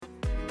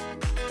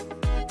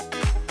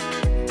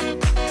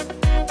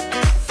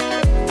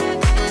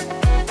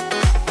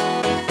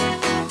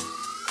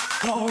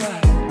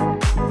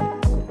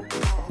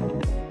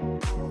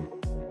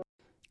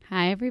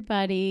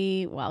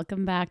everybody.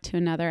 Welcome back to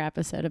another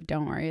episode of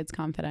Don't Worry, It's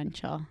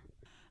Confidential.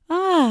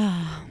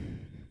 I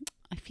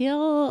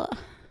feel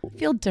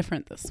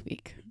different this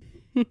week.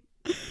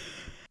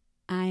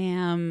 I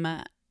am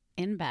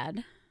in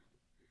bed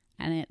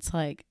and it's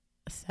like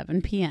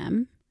 7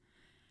 p.m.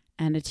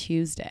 and a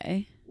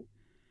Tuesday.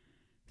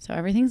 So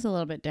everything's a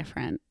little bit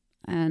different.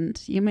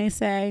 And you may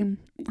say,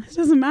 this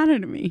doesn't matter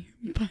to me.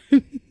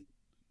 But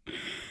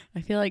I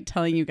feel like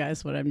telling you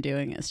guys what I'm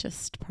doing is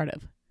just part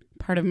of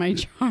my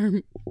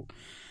charm.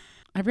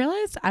 I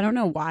realized I don't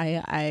know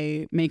why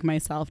I make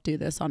myself do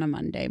this on a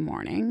Monday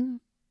morning,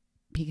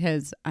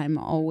 because I'm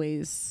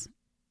always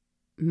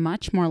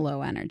much more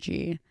low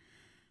energy,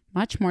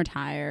 much more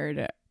tired.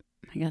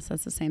 I guess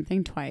that's the same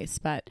thing twice,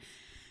 but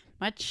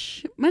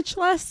much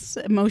less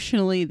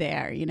emotionally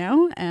there,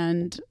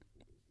 and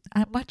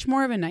I'm much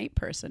more of a night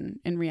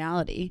person in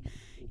reality.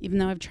 Even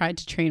though I've tried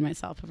to train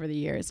myself over the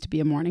years to be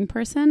a morning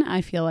person,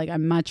 I feel like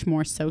I'm much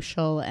more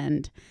social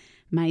and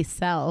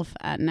myself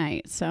at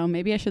night. So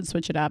maybe I should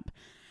switch it up.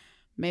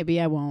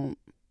 Maybe I won't.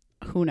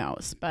 Who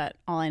knows? But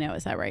all I know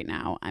is that right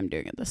now I'm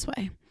doing it this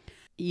way.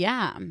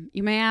 Yeah.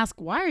 You may ask,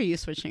 why are you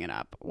switching it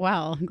up?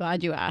 Well, I'm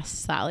glad you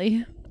asked,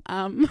 Sally.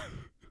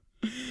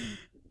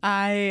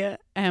 I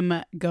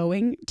am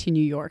going to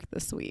New York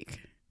this week.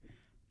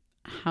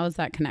 How is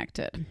that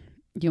connected?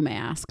 You may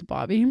ask,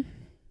 Bobby.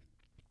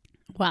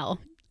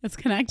 Well, it's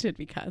connected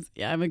because,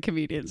 I'm a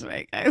comedian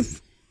today,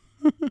 guys.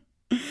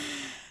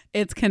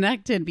 It's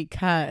connected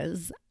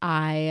because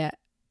I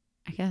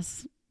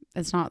guess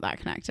it's not that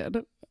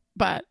connected,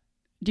 but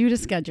due to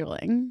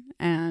scheduling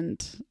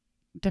and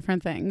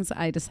different things,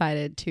 I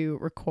decided to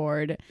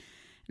record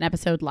an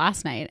episode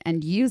last night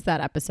and use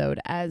that episode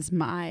as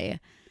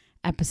my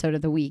episode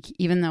of the week,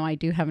 even though I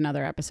do have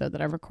another episode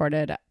that I've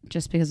recorded.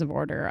 Just because of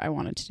order, I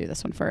wanted to do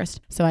this one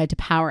first. So I had to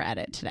power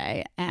edit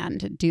today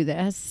and do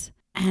this.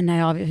 And I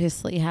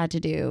obviously had to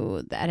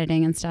do the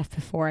editing and stuff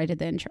before I did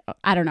the intro.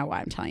 I don't know why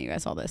I'm telling you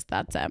guys all this.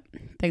 That's it.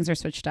 Things are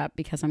switched up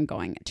because I'm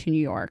going to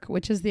New York,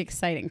 which is the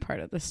exciting part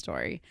of the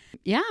story.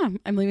 Yeah,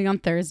 I'm leaving on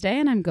Thursday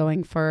and I'm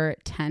going for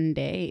 10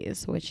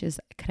 days, which is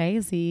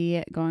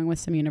crazy. Going with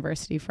some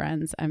university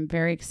friends. I'm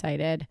very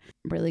excited.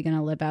 I'm really going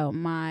to live out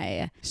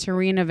my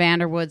Serena van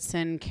der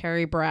Woodsen,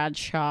 Carrie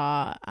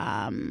Bradshaw,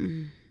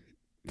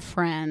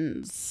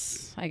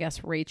 friends. I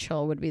guess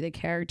Rachel would be the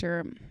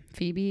character.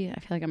 Phoebe. I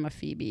feel like I'm a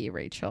Phoebe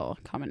Rachel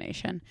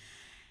combination,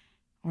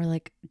 or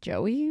like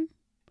Joey.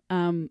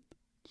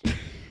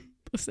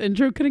 This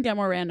intro couldn't get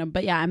more random,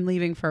 but yeah, I'm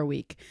leaving for a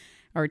week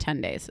or 10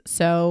 days.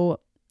 So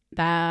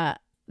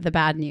that the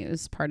bad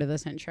news part of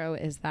this intro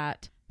is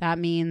that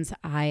means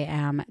I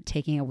am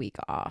taking a week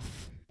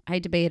off. I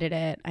debated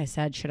it. I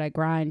said, should I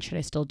grind? Should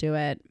I still do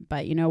it?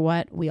 But you know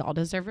what? We all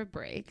deserve a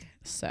break.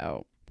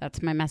 So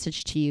that's my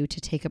message to you,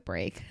 to take a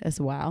break as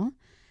well.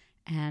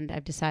 And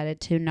I've decided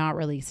to not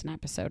release an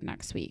episode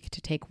next week,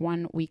 to take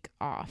 1 week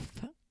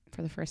off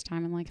for the first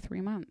time in like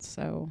 3 months.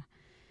 So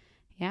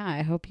yeah,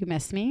 I hope you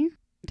miss me.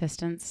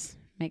 Distance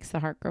makes the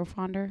heart grow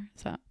fonder.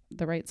 Is that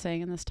the right saying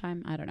in this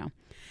time? I don't know.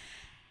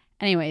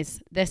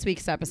 Anyways, this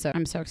week's episode,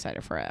 I'm so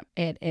excited for it.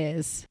 It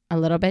is a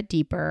little bit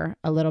deeper,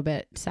 a little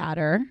bit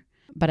sadder,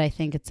 but I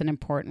think it's an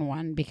important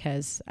one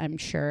because I'm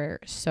sure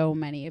so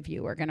many of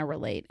you are going to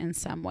relate in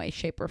some way,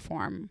 shape, or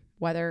form,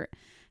 whether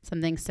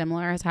something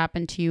similar has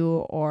happened to you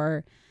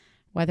or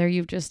whether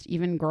you've just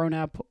even grown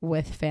up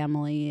with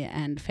family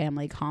and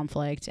family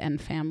conflict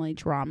and family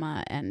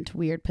drama and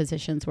weird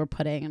positions we're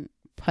put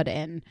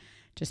in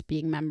just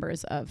being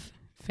members of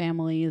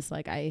families.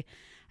 Like I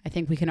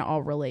think we can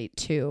all relate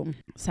to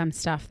some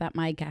stuff that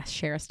my guest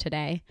shares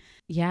today.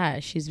 Yeah,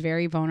 she's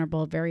very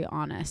vulnerable, very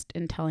honest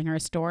in telling her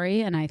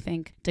story. And I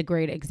think it's a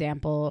great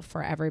example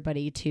for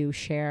everybody to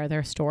share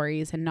their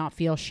stories and not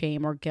feel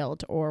shame or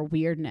guilt or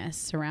weirdness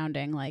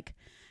surrounding like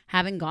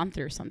having gone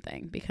through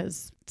something,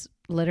 because it's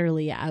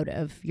literally out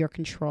of your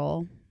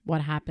control what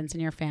happens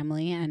in your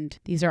family. And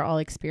these are all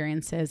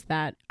experiences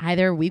that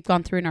either we've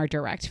gone through in our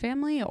direct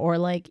family or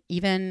like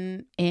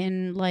even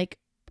in like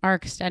our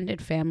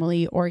extended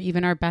family or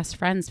even our best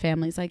friends'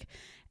 families. Like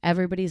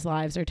everybody's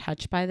lives are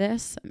touched by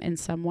this in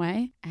some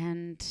way.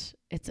 And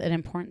it's an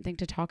important thing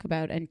to talk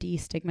about and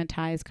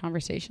destigmatize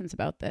conversations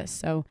about this.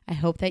 So I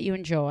hope that you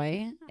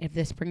enjoy. If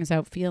this brings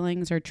out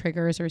feelings or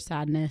triggers or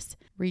sadness,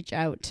 reach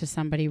out to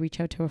somebody, reach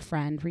out to a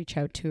friend, reach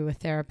out to a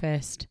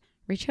therapist,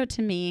 reach out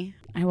to me.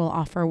 I will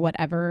offer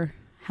whatever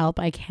help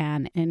I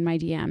can in my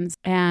DMs.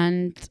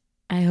 And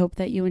I hope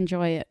that you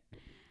enjoy it.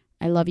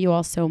 I love you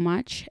all so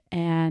much.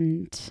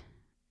 And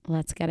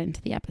let's get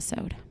into the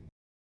episode.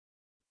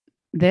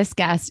 This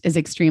guest is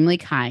extremely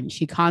kind.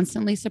 She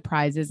constantly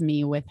surprises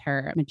me with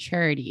her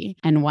maturity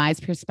and wise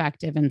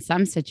perspective in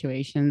some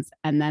situations,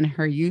 and then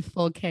her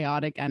youthful,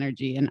 chaotic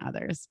energy in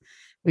others.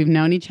 We've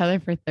known each other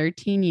for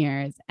 13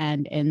 years,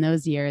 and in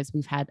those years,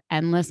 we've had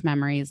endless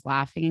memories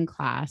laughing in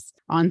class,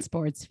 on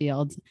sports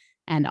fields,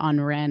 and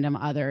on random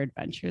other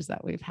adventures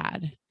that we've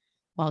had.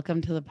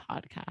 Welcome to the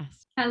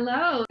podcast.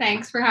 Hello.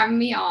 Thanks for having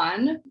me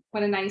on.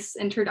 What a nice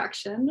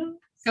introduction.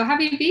 So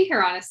happy to be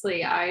here,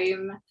 honestly. I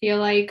feel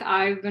like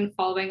I've been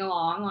following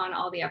along on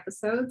all the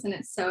episodes, and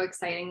it's so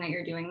exciting that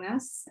you're doing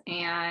this.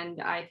 And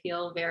I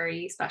feel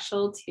very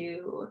special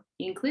to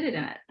be included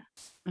in it.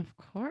 Of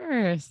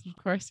course.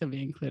 Of course, you'll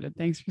be included.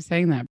 Thanks for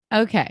saying that.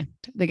 Okay.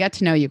 The get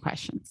to know you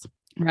questions.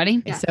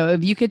 Ready? Yeah. So,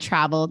 if you could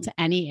travel to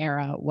any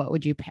era, what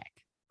would you pick?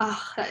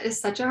 Oh, that is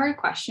such a hard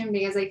question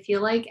because I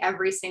feel like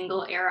every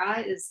single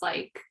era is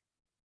like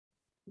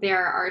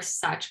there are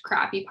such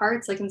crappy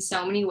parts. Like in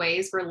so many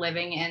ways, we're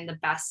living in the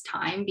best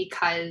time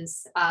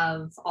because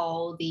of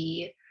all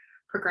the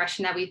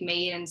progression that we've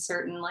made in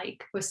certain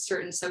like with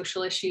certain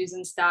social issues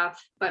and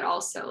stuff. But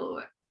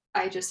also,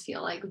 I just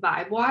feel like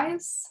vibe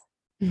wise,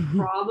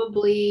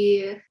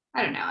 probably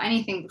I don't know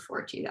anything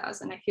before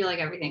 2000. I feel like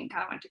everything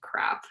kind of went to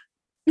crap.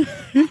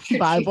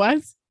 Vibe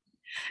wise?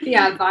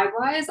 Yeah, vibe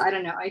wise, I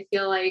don't know. I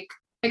feel like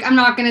I'm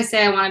not gonna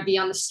say I want to be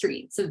on the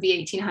streets of the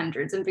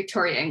 1800s in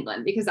Victoria,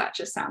 England, because that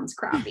just sounds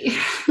crappy.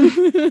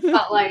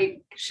 But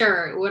like,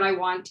 sure, would I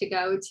want to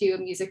go to a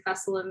music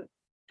festival in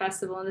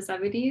the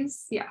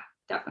 70s? Yeah,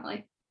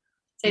 definitely.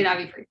 Say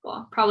that'd be pretty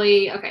cool.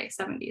 Probably okay,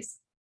 70s.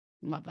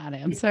 Love that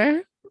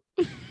answer.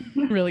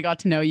 Really got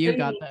to know you,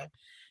 got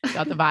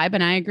the vibe,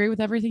 and I agree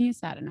with everything you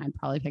said. And I'd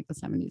probably pick the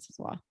 70s as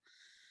well.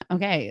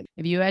 Okay,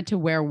 if you had to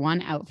wear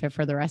one outfit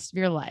for the rest of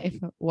your life,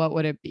 what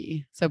would it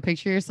be? So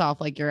picture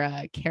yourself like you're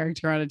a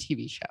character on a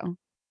TV show,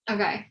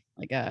 Okay.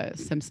 like a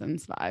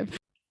Simpsons vibe.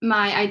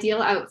 My ideal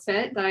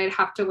outfit that I'd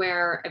have to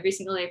wear every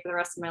single day for the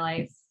rest of my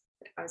life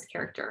if I was a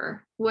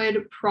character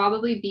would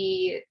probably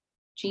be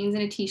jeans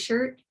and a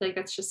t-shirt. Like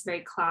that's just a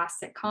very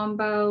classic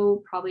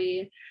combo,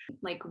 probably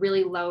like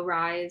really low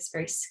rise,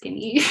 very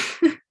skinny.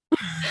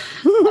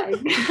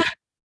 Like,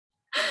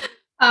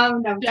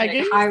 no, I'm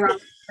kidding. High rise,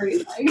 very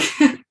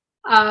like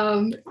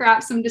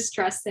perhaps some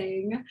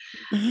distressing,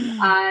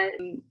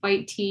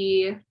 white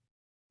tee,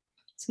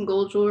 some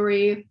gold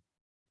jewelry,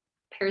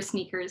 pair of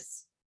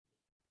sneakers,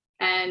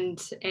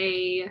 and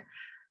a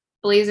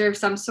blazer of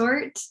some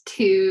sort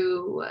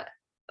to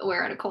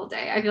wear on a cold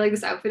day. I feel like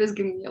this outfit is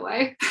giving me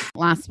away.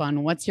 Last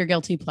one. What's your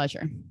guilty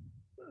pleasure?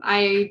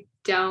 I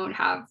don't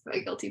have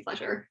a guilty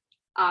pleasure.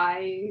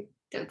 I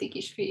don't think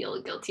you should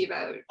feel guilty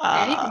about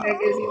anything that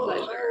gives you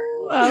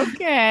pleasure.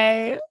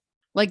 Okay.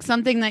 Like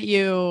something that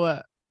you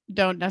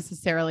don't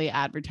necessarily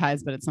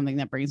advertise, but it's something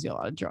that brings you a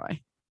lot of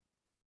joy.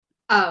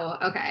 Oh,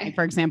 okay. Like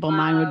for example,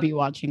 mine would be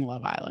watching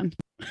Love Island.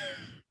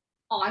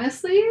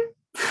 Honestly,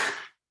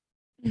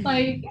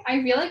 like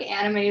I feel like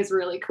anime is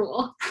really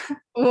cool.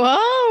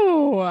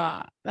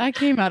 Whoa, that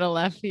came out of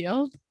left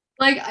field.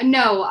 Like,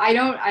 no, I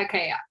don't.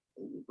 Okay,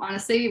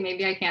 honestly,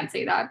 maybe I can't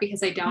say that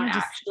because I don't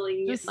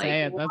actually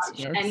like watch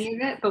any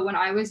of it. But when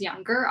I was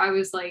younger, I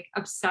was like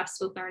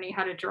obsessed with learning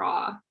how to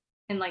draw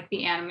in like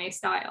the anime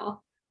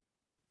style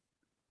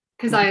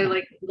because I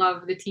like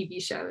love the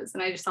TV shows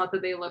and I just thought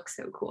that they look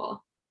so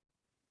cool.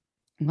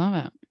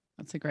 Love it.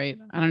 That's a great.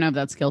 I don't know if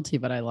that's guilty,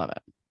 but I love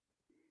it.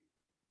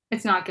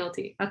 It's not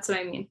guilty. That's what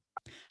I mean.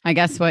 I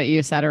guess what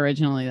you said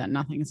originally that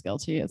nothing is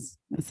guilty is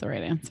the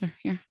right answer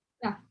here.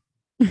 Yeah.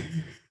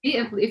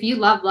 If you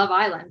love Love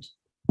Island,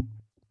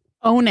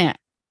 own it.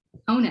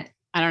 Own it.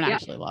 I don't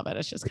actually love it.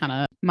 It's just kind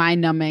of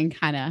mind numbing,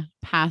 kind of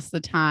pass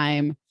the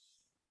time,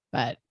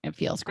 but it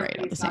feels great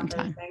at the same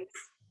time.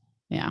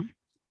 Yeah.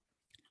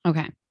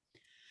 Okay.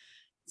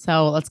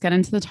 So let's get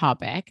into the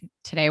topic.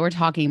 Today we're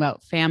talking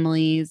about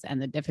families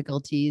and the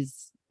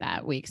difficulties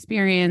that we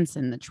experience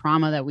and the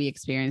trauma that we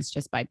experience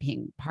just by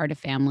being part of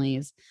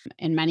families.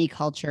 In many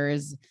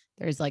cultures,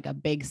 there's like a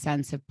big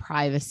sense of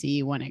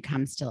privacy when it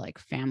comes to like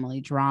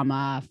family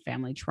drama,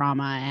 family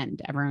trauma,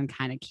 and everyone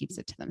kind of keeps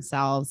it to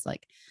themselves.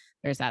 Like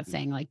there's that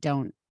saying, like,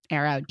 don't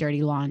air out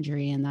dirty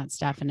laundry and that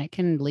stuff. And it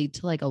can lead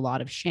to like a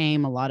lot of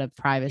shame, a lot of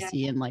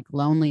privacy, and like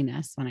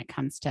loneliness when it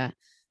comes to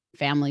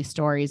family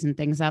stories and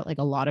things that like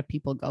a lot of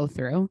people go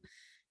through.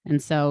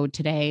 And so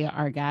today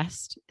our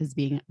guest is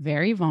being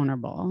very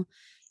vulnerable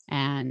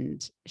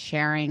and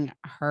sharing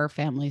her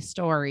family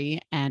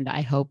story. And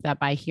I hope that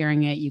by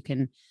hearing it, you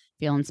can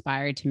feel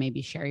inspired to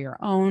maybe share your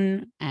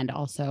own and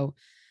also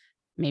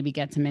maybe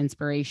get some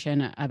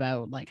inspiration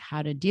about like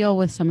how to deal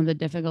with some of the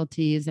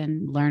difficulties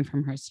and learn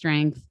from her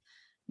strength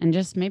and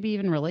just maybe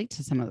even relate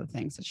to some of the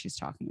things that she's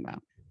talking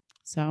about.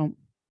 So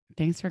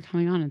thanks for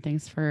coming on and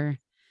thanks for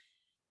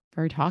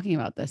talking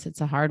about this.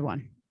 It's a hard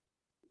one.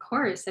 Of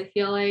course. I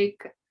feel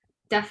like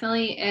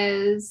definitely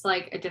is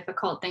like a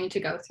difficult thing to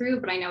go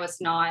through, but I know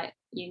it's not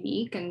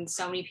unique and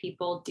so many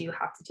people do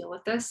have to deal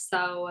with this.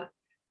 So if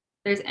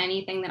there's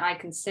anything that I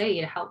can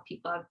say to help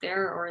people out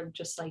there or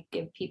just like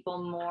give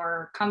people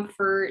more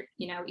comfort,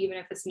 you know, even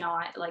if it's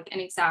not like an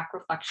exact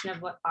reflection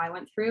of what I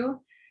went through,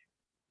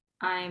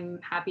 I'm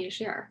happy to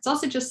share. It's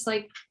also just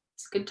like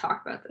it's good to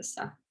talk about this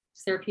stuff.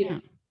 It's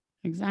therapeutic. Yeah,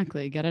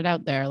 exactly. Get it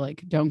out there.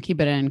 Like don't keep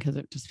it in because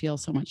it just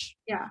feels so much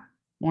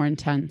more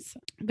intense.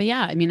 But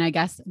yeah, I mean, I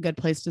guess a good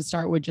place to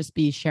start would just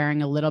be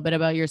sharing a little bit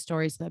about your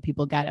story so that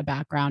people get a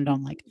background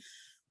on like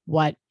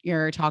what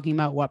you're talking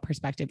about, what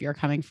perspective you're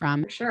coming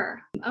from. For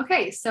sure.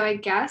 Okay. So I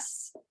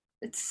guess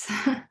it's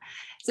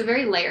it's a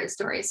very layered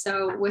story.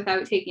 So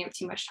without taking up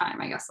too much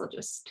time, I guess I'll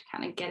just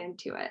kind of get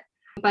into it.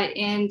 But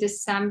in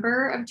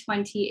December of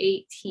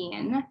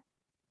 2018,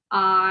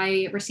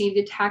 I received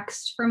a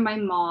text from my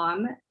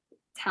mom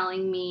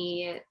telling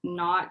me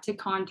not to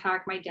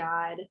contact my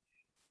dad,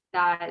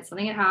 that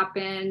something had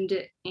happened,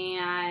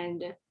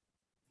 and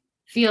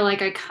feel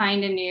like I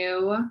kind of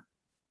knew,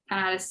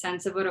 kind of had a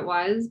sense of what it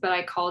was, but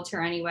I called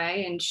her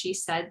anyway, and she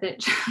said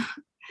that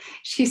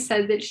she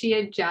said that she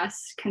had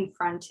just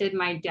confronted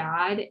my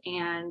dad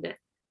and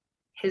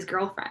his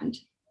girlfriend,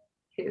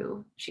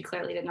 who she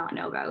clearly did not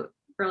know about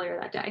earlier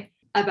that day,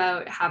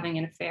 about having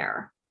an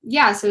affair.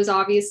 Yeah, so it was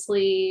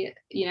obviously,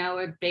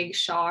 a big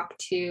shock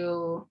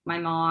to my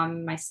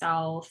mom,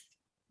 myself,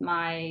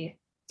 my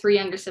three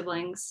younger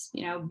siblings,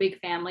 big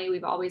family.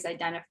 We've always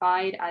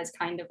identified as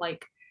kind of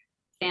like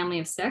family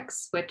of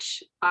six,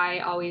 which I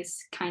always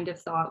kind of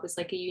thought was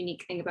like a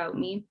unique thing about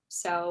me.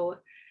 So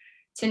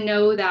to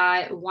know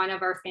that one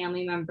of our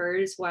family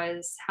members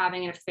was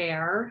having an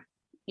affair,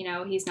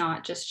 he's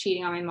not just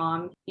cheating on my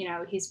mom,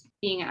 he's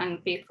being an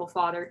unfaithful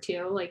father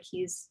too. Like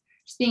he's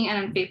just being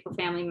an unfaithful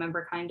family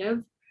member kind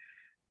of.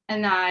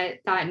 And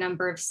that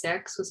number of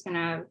six was going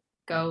to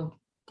go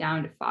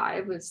down to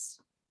five was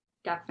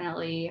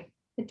definitely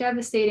a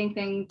devastating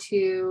thing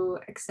to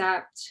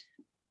accept.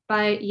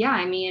 But yeah,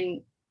 I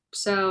mean,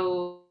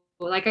 so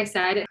like I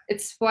said,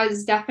 it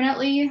was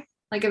definitely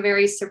like a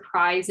very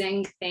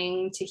surprising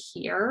thing to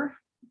hear.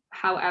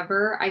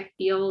 However, I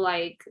feel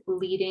like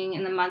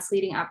in the months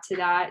leading up to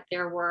that,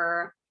 there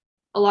were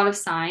a lot of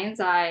signs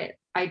I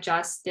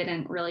just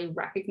didn't really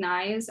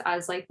recognize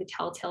as like the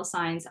telltale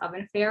signs of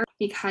an affair,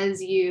 because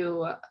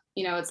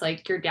it's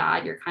like your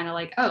dad, you're kind of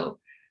like, oh,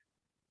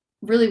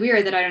 really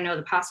weird that I don't know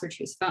the password to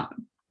his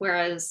phone.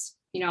 Whereas,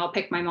 I'll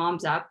pick my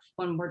mom's up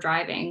when we're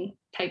driving,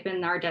 type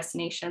in our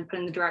destination, put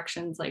in the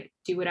directions, like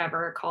do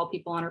whatever, call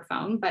people on her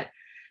phone, but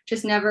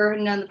just never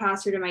known the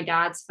password to my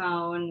dad's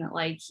phone.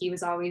 Like he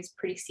was always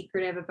pretty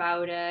secretive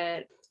about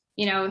it.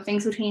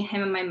 Things between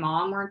him and my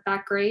mom weren't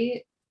that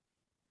great.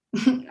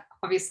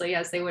 Obviously,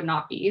 as they would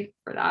not be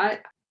for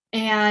that.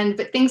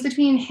 But things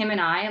between him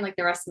and I and like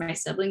the rest of my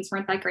siblings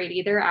weren't that great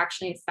either.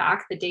 Actually, in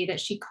fact, the day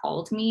that she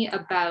called me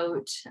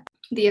about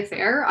the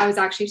affair, I was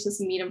actually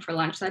supposed to meet him for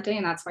lunch that day.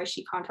 And that's why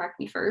she contacted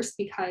me first,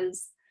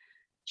 because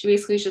she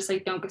basically was just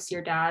like, don't go see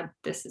your dad.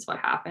 This is what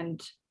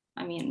happened.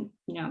 I mean,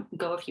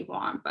 go if you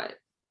want, but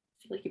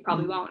I feel like you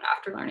probably won't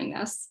after learning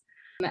this.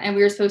 And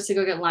we were supposed to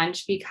go get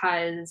lunch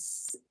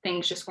because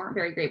things just weren't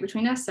very great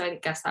between us. So I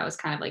guess that was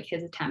kind of like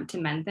his attempt to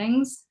mend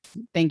things.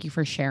 Thank you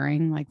for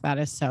sharing. Like that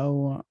is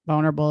so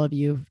vulnerable of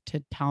you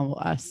to tell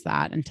us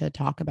that and to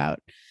talk about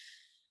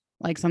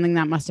like something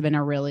that must have been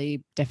a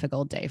really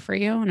difficult day for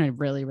you and a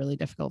really, really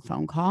difficult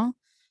phone call.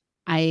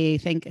 I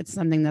think it's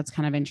something that's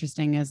kind of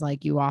interesting is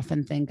like you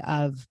often think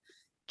of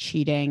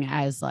cheating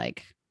as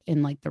like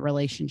in like the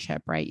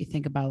relationship, right? You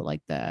think about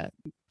like the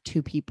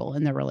two people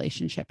in the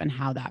relationship and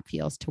how that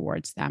feels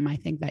towards them. I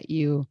think that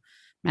you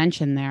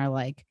mentioned there,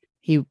 like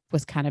he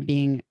was kind of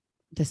being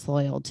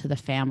disloyal to the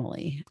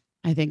family.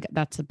 I think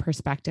that's a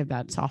perspective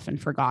that's often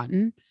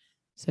forgotten.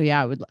 So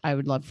yeah, I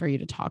would love for you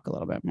to talk a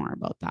little bit more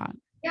about that.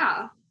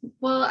 Yeah.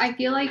 Well, I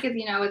feel like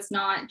it's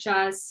not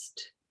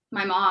just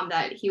my mom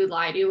that he would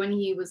lie to when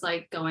he was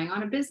like going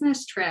on a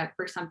business trip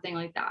or something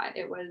like that.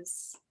 It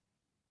was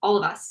all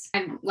of us.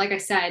 And like I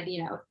said,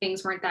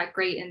 things weren't that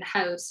great in the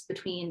house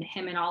between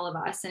him and all of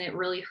us. And it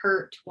really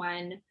hurt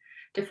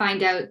to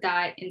find out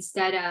that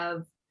instead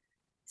of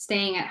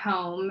staying at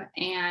home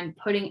and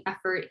putting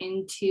effort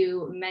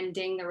into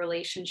mending the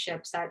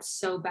relationships that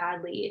so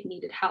badly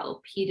needed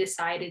help, he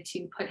decided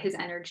to put his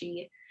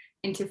energy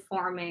into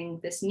forming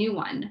this new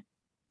one.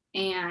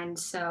 And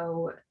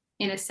so,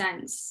 in a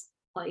sense,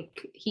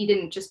 like he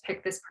didn't just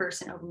pick this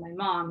person over my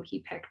mom, he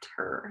picked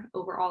her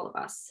over all of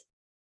us.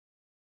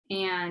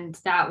 And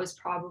that was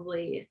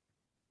probably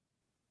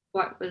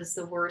what was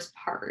the worst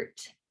part,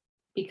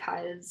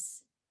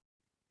 because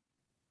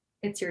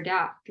it's your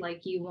dad.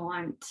 Like you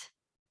want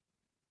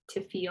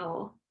to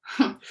feel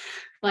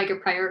like a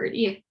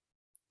priority.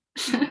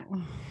 Of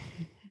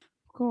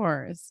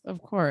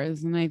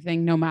course. And I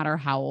think no matter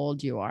how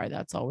old you are,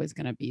 that's always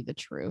going to be the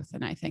truth.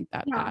 And I think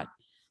that Yeah.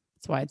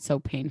 that's why it's so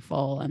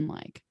painful. And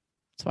like,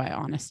 that's why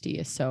honesty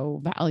is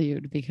so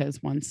valued,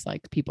 because once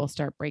like people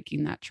start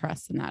breaking that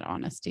trust and that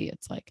honesty,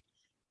 it's like,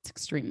 it's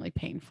extremely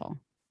painful.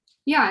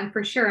 Yeah. And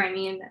for sure. I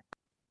mean,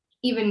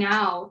 even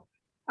now,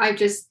 I've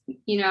just,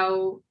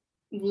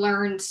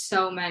 learned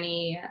so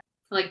many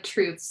like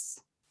truths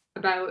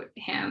about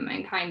him,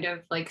 and kind of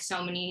like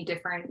so many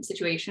different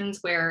situations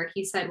where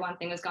he said one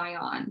thing was going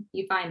on.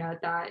 You find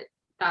out that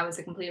that was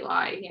a complete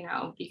lie,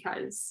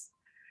 because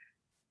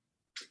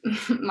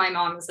my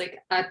mom is like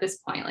at this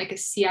point like a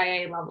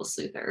CIA level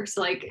sleuther.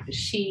 So like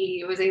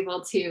she was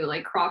able to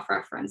like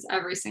cross-reference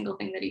every single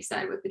thing that he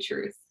said with the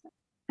truth.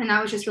 And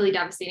that was just really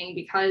devastating,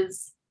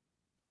 because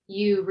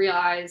you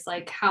realize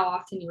like how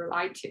often you were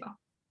lied to.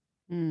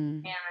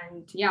 Mm.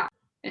 And yeah.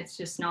 It's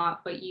just not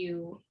what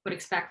you would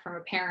expect from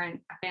a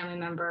parent, a family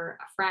member,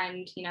 a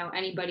friend,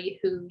 anybody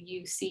who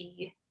you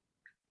see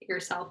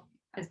yourself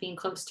as being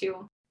close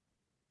to.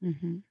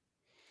 Hmm.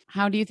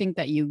 How do you think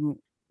that you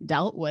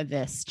dealt with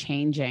this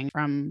changing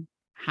from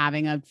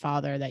having a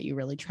father that you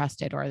really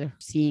trusted or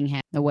seeing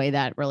him the way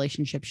that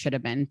relationship should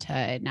have been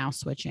to now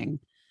switching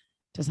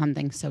to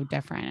something so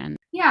different? And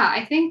Yeah,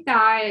 I think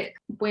that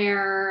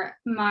where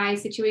my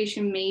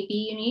situation may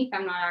be unique,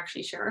 I'm not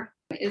actually sure,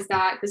 is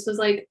that this was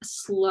like a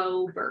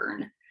slow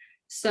burn.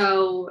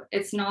 So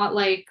it's not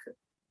like,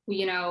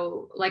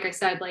 like I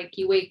said, like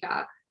you wake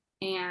up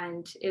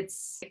and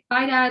it's like,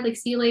 bye dad, like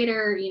see you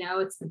later,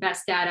 it's the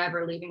best dad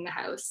ever leaving the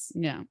house,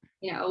 yeah.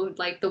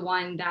 like the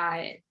one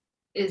that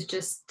is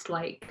just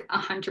like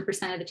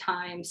 100% of the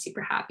time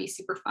super happy,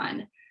 super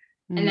fun.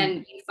 And Mm,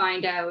 then you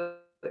find out,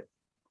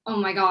 oh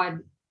my God,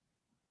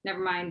 never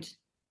mind,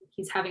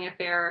 he's having an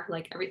affair,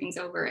 like everything's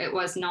over. It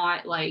was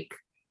not like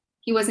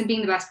he wasn't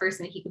being the best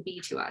person that he could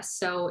be to us.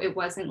 So it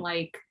wasn't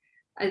like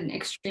an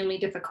extremely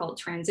difficult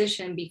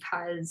transition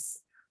because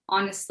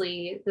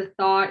honestly, the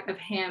thought of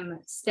him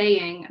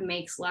staying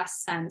makes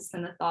less sense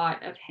than the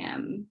thought of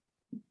him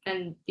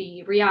than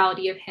the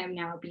reality of him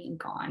now being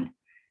gone.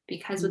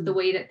 Because with the mm,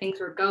 way that things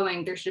were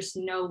going, there's just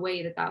no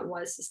way that that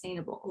was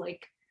sustainable.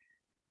 Like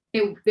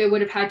it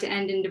would have had to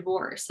end in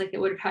divorce. Like it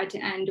would have had to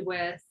end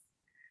with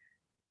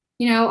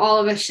all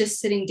of us just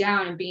sitting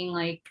down and being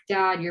like,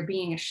 Dad, you're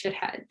being a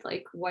shithead.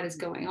 Like, what is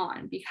going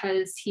on?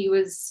 Because he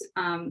was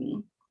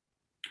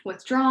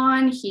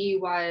withdrawn. He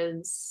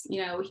was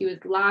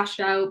lashed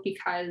out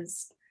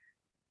because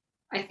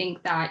I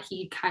think that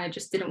he kind of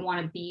just didn't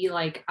want to be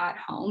like at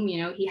home.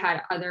 He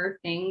had other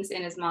things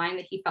in his mind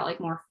that he felt like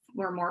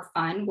were more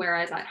fun.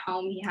 Whereas at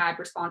home, he had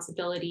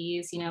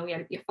responsibilities. He had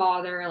to be a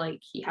father. Like,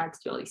 he had to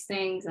do all these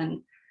things.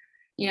 And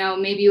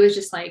maybe it was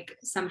just like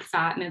some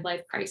fat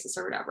midlife crisis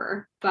or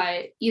whatever.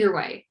 But either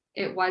way,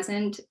 it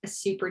wasn't a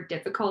super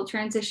difficult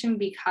transition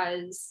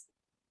because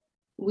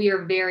we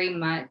are very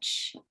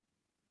much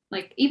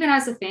like, even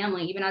as a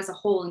family, even as a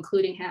whole,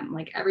 including him,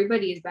 like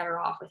everybody is better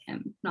off with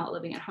him not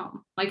living at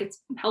home. Like, it's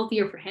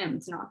healthier for him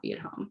to not be at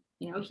home.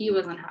 He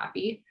was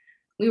unhappy.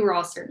 We were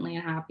all certainly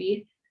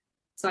unhappy.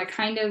 So I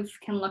kind of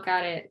can look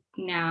at it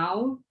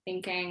now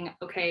thinking,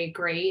 okay,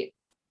 great,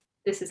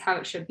 this is how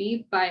it should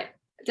be. But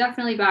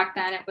definitely back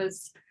then it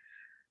was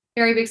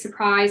very big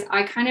surprise.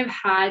 I kind of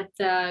had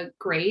the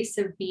grace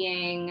of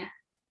being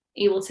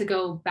able to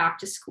go back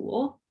to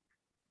school.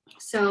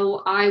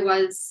 So I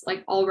was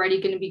like already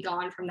going to be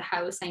gone from the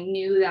house. I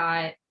knew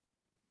that,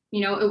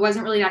 it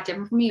wasn't really that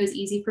different for me. It was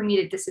easy for me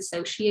to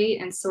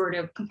disassociate and sort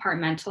of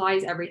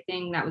compartmentalize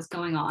everything that was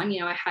going on.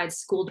 I had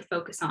school to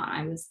focus on.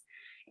 I was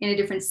in a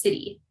different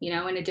city, in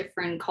a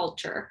different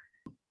culture.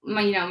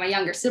 My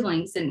younger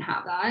siblings didn't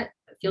have that.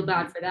 I feel mhm.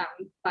 bad for them,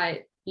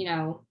 but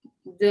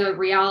the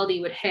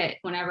reality would hit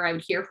whenever I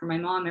would hear from my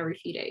mom every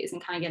few days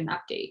and kind of get an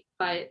update.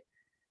 But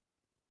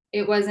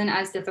it wasn't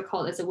as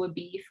difficult as it would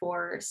be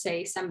for,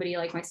 say, somebody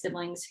like my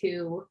siblings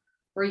who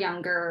were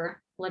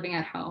younger, living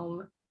at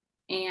home,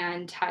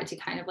 and had to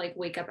kind of like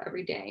wake up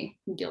every day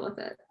and deal with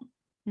it.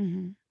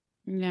 Mhm.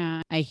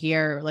 Yeah, I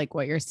hear like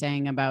what you're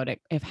saying about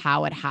it. If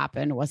how it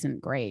happened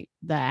wasn't great,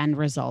 the end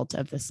result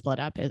of the split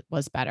up it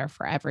was better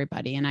for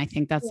everybody. And I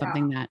think that's Yeah.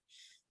 something that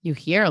you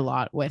hear a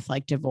lot with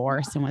like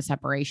divorce and with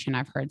separation.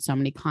 I've heard so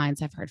many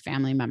clients, I've heard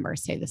family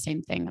members say the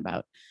same thing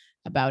about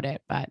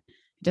it, but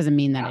it doesn't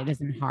mean that Yeah. it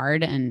isn't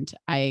hard. And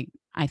I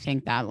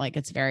think that like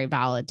it's very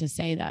valid to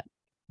say that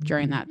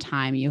during that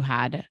time you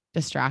had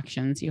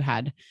distractions, you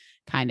had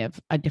kind of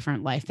a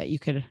different life that you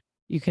could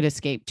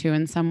escape to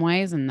in some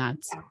ways. And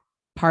that's Yeah.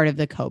 part of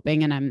the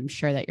coping, and I'm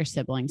sure that your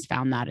siblings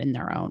found that in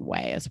their own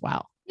way as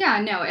well. Yeah,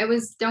 no, it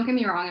was, don't get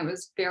me wrong, it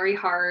was very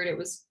hard. It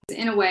was,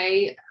 in a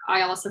way,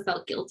 I also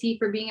felt guilty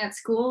for being at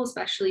school,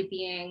 especially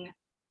being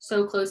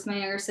so close to my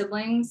younger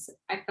siblings.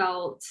 I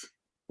felt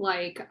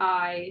like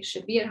I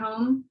should be at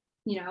home.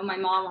 My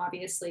mom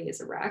obviously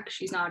is a wreck.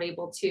 She's not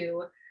able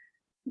to,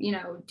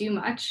 do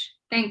much.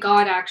 Thank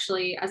God,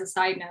 actually, as a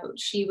side note,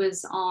 she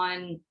was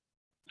on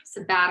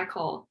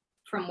sabbatical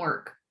from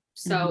work.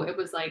 So Mhm, it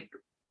was like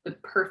the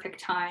perfect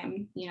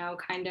time,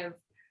 kind of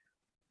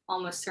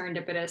almost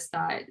serendipitous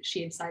that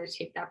she had decided to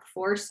take that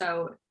before.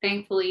 So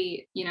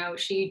thankfully,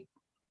 she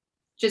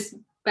just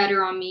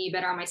better on me,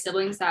 better on my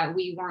siblings that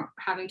we weren't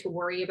having to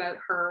worry about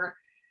her,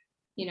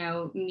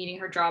 meeting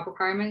her job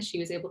requirements. She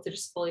was able to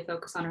just fully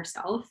focus on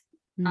herself.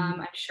 mhm,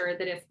 I'm sure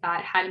that if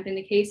that hadn't been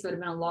the case, it would have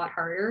been a lot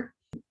harder.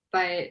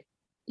 But,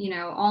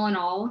 all in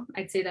all,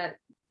 I'd say that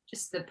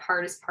just the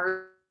hardest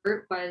part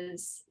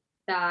was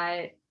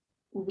that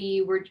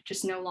we were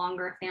just no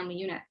longer a family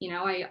unit.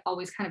 I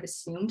always kind of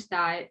assumed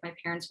that my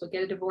parents would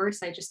get a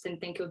divorce. I just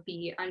didn't think it would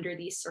be under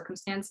these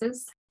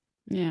circumstances.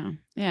 yeah,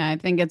 yeah, I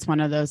think it's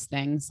one of those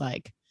things,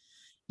 like,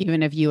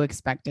 even if you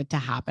expect it to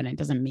happen, it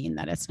doesn't mean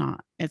that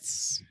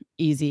it's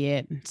easy.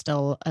 It's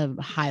still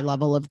a high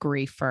level of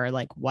grief for,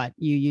 like, what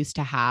you used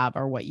to have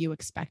or what you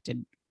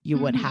expected you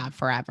would Mhm. have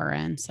forever,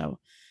 and so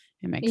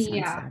it makes sense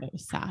Yeah. that it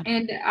was sad.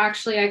 And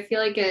actually, I feel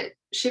like it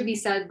should be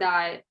said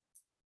that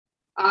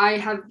I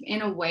have,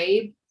 in a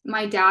way,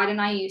 my dad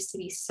and I used to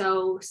be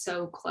so,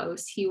 so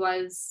close. He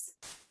was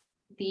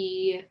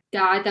the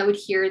dad that would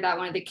hear that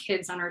one of the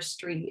kids on our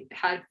street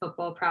had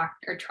football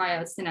practice or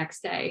tryouts the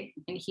next day,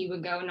 and he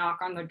would go knock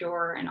on their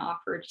door and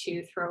offer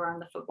to throw around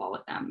the football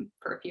with them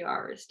for a few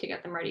hours to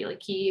get them ready.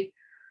 Like, he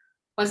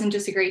wasn't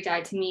just a great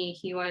dad to me,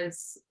 he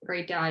was a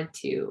great dad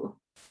to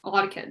a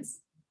lot of kids.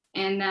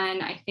 And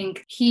then I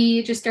think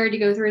he just started to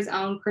go through his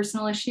own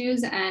personal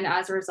issues. And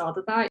as a result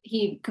of that,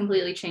 he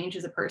completely changed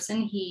as a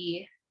person.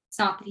 It's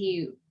not that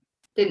he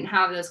didn't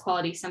have those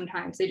qualities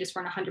sometimes, they just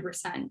weren't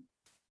 100%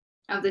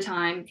 of the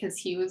time, because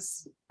he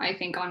was, I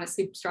think,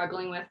 honestly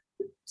struggling with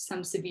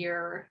some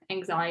severe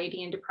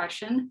anxiety and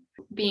depression.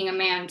 Being a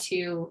man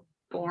too,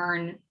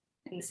 born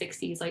in the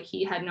 60s, like,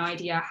 he had no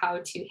idea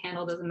how to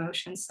handle those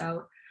emotions.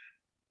 So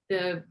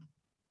the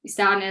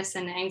sadness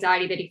and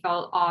anxiety that he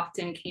felt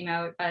often came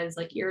out as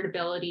like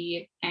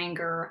irritability,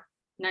 anger,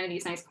 none of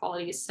these nice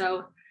qualities.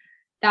 So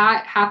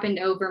that happened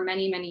over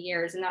many, many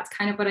years. And that's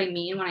kind of what I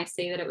mean when I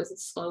say that it was a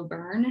slow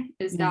burn,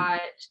 is Yeah.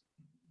 that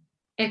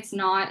it's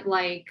not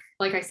like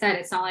I said,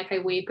 it's not like I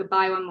waved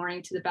goodbye one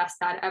morning to the best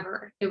dad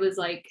ever. It was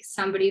like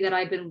somebody that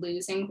I've been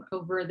losing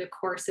over the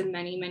course of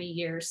many, many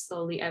years,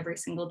 slowly every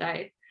single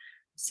day.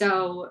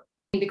 So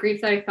the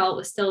grief that I felt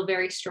was still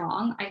very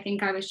strong. I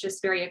think I was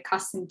just very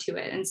accustomed to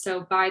it. And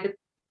so by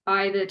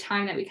the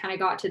time that we kind of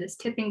got to this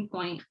tipping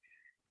point,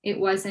 it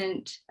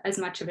wasn't as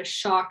much of a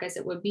shock as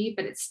it would be,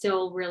 but it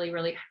still really,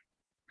 really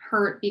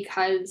hurt,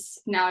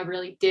 because now I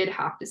really did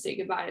have to say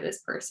goodbye to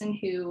this person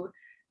who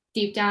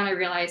deep down I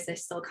realized I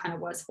still kind of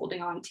was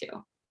holding on to.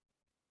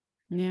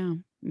 Yeah.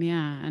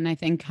 Yeah. And I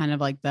think kind of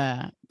like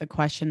the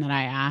question that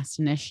I asked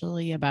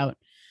initially about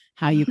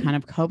how you kind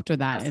of coped with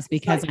that That's is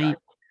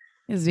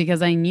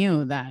because I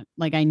knew that,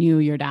 like, I knew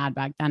your dad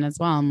back then as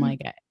well. And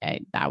like,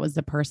 that was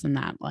the person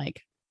that,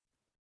 like,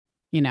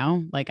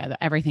 like,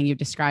 everything you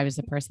described is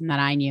the person that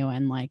I knew.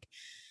 And like,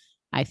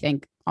 I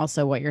think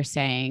also what you're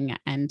saying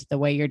and the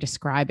way you're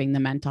describing the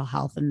mental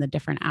health and the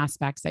different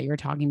aspects that you're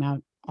talking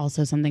about,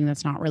 also something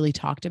that's not really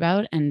talked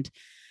about, and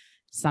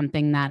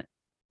something that,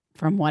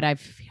 from what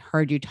I've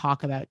heard you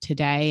talk about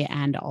today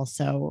and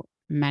also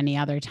many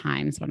other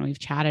times when we've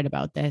chatted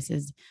about this,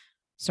 is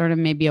sort of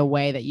maybe a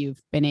way that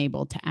you've been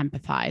able to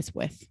empathize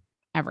with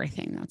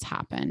everything that's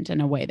happened,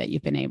 in a way that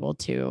you've been able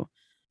to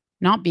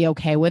not be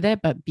okay with it,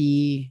 but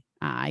be,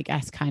 I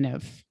guess, kind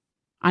of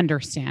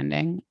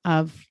understanding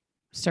of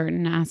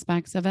certain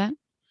aspects of it.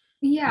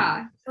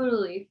 Yeah,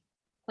 totally.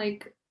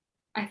 Like,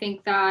 I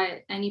think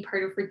that any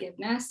part of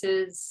forgiveness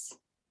is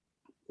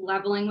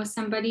leveling with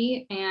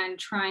somebody and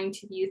trying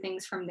to view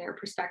things from their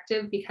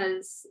perspective,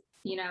 because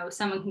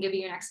someone can give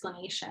you an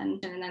explanation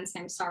and then say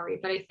I'm sorry,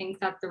 but I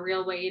think that the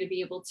real way to be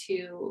able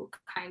to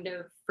kind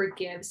of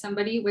forgive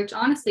somebody, which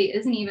honestly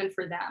isn't even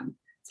for them,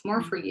 it's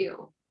more for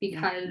you,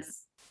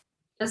 because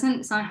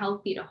it's not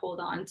healthy to hold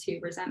on to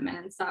resentment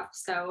and stuff.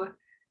 So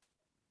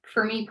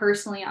for me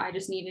personally, I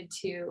just needed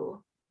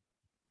to,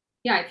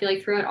 yeah, I feel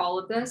like throughout all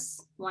of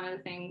this, one of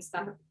the things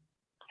that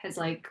has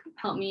like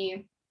helped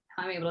me,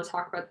 how I'm able to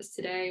talk about this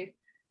today,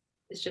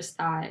 is just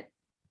that,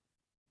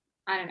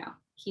 I don't know,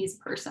 he's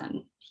a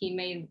person. He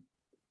made,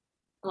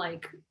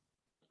 like,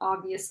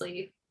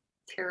 obviously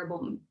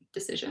terrible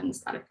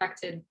decisions that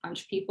affected a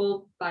bunch of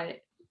people, but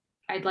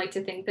I'd like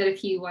to think that if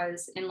he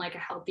was in like a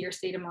healthier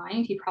state of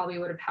mind, he probably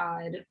would have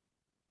had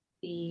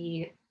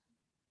the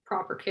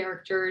proper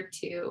character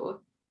to,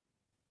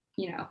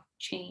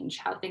 change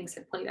how things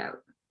had played out.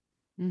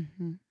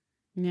 Mm-hmm.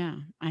 Yeah,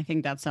 I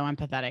think that's so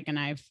empathetic, and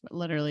I've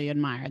literally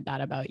admired that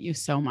about you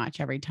so much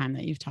every time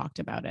that you've talked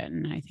about it,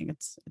 and I think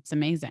it's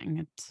amazing.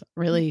 It's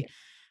really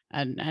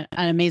an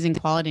amazing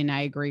quality, and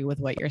I agree with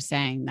what you're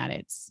saying, that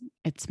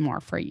it's more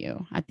for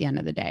you at the end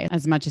of the day.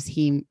 As much as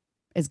he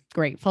is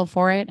grateful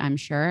for it, I'm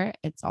sure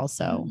it's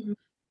also Mhm.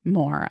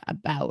 more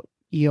about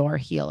your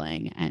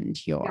healing and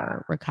Yeah.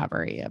 your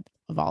recovery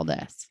of all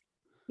this.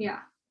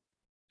 Yeah.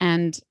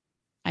 And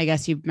I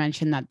guess you've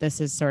mentioned that this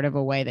is sort of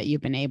a way that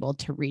you've been able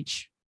to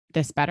reach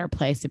this better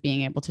place of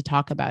being able to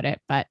talk about it.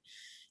 But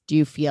do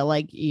you feel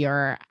like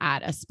you're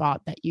at a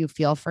spot that you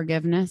feel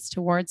forgiveness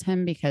towards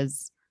him?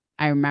 Because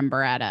I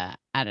remember at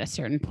a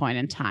certain point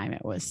in time,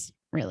 it was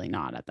really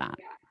not at that.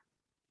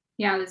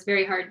 Yeah, it was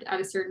very hard at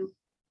a certain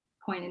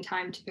point in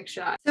time to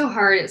picture that. So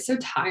hard. It's so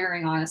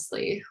tiring,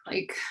 honestly.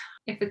 Like,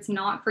 if it's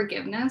not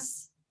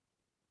forgiveness,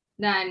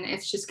 then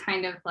it's just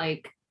kind of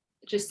like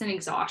just an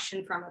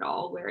exhaustion from it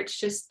all, where it's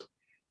just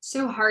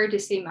so hard to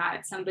stay mad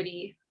at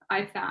somebody.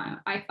 I find,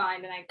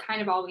 and I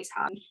kind of always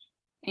have.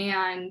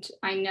 And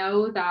I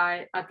know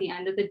that at the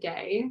end of the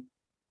day,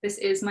 this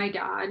is my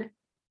dad,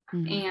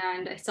 Mhm.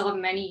 and I still have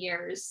many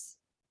years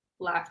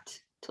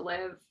left to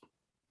live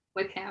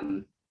with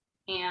him.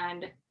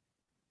 And,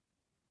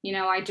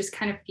 I just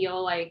kind of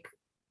feel like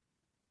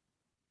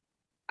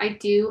I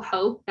do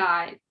hope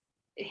that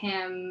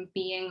him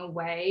being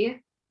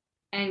away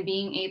and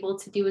being able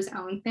to do his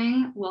own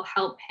thing will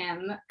help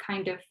him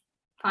kind of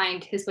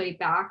find his way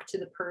back to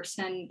the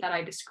person that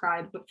I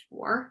described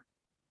before.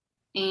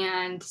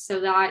 And so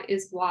that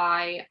is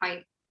why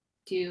I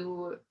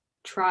do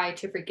try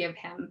to forgive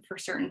him for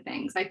certain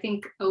things. I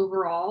think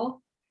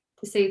overall,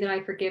 to say that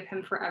I forgive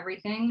him for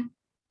everything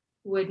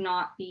would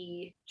not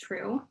be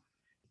true.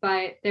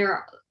 But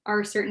there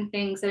are certain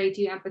things that I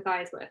do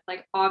empathize with.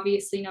 Like,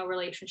 obviously, no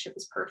relationship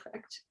is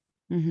perfect.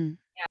 Mm-hmm.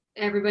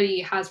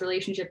 Everybody has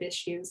relationship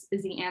issues.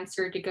 Is the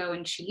answer to go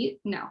and cheat?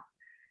 No.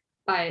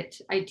 But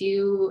I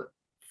do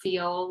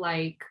feel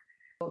like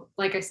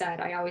I said,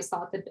 I always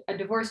thought that a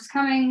divorce was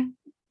coming.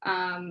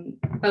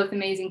 Both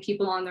amazing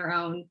people on their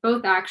own,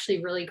 both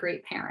actually really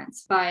great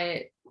parents.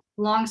 But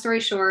long story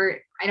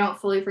short, I don't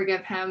fully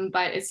forgive him,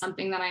 but it's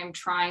something that I am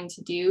trying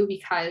to do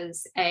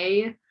because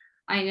I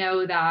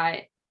know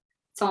that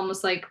it's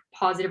almost like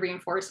positive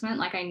reinforcement.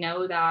 Like, I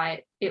know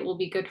that it will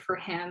be good for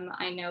him.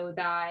 I know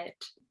that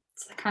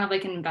it's kind of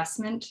like an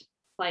investment.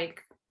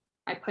 Like,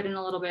 I put in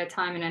a little bit of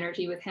time and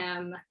energy with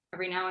him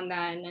every now and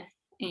then.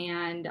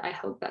 And I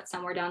hope that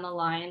somewhere down the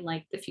line,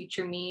 like the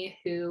future me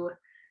who,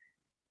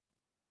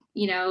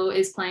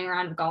 is playing a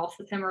round of golf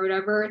with him or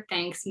whatever,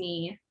 thanks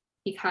me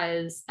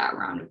because that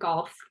round of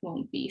golf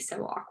won't be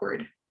so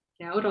awkward.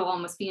 It'll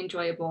almost be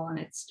enjoyable. And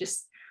it's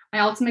just my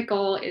ultimate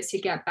goal is to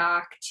get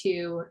back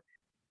to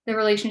the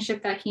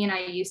relationship that he and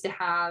I used to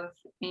have.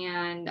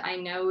 And I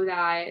know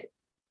that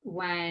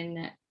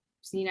when,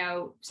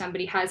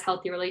 somebody has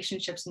healthy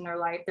relationships in their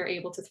life, they're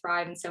able to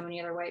thrive in so many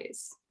other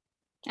ways.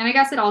 And I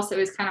guess it also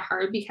is kind of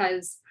hard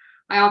because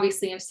I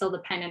obviously am still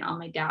dependent on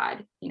my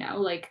dad,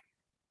 like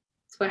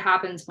it's what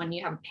happens when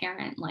you have a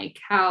parent, like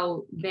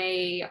how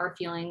they are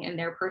feeling in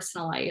their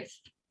personal life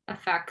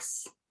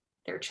affects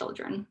their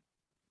children.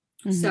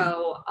 Mm-hmm.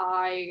 So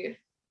I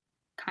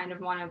kind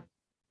of want to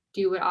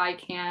do what I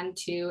can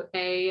to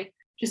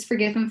just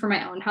forgive him for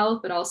my own health,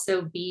 but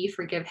also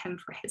forgive him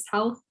for his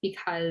health,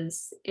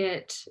 because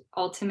it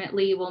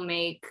ultimately will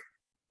make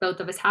both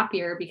of us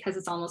happier, because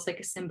it's almost like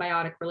a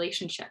symbiotic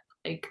relationship.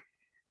 Like,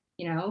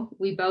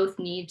 we both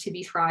need to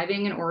be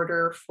thriving in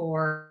order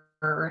for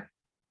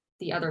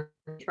the other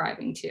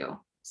thriving too.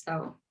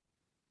 So,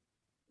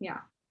 yeah.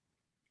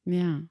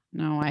 Yeah,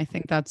 no, I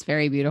think that's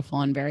very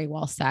beautiful and very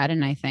well said.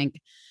 And I think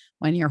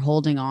when you're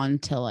holding on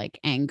to like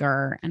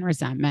anger and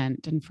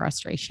resentment and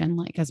frustration,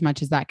 like as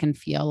much as that can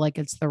feel like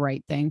it's the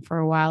right thing for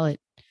a while, it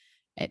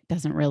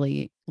doesn't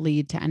really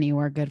lead to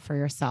anywhere good for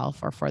yourself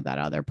or for that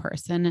other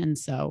person. And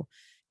so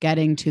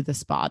getting to the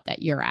spot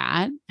that you're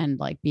at and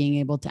like being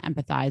able to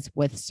empathize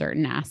with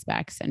certain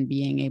aspects and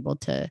being able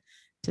to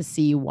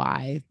see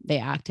why they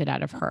acted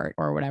out of hurt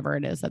or whatever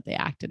it is that they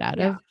acted out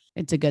of,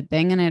 it's a good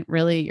thing. And it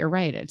really, you're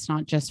right. It's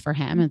not just for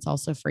him. It's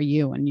also for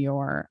you and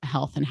your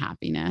health and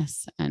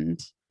happiness. And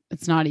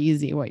it's not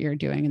easy what you're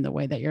doing in the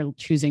way that you're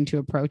choosing to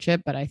approach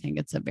it. But I think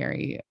it's a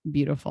very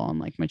beautiful and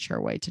like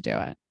mature way to do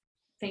it.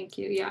 Thank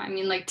you. Yeah. I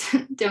mean, like,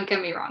 don't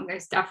get me wrong.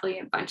 There's definitely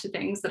a bunch of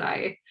things that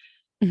I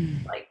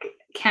like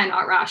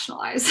cannot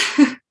rationalize.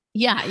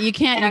 Yeah. You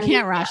can't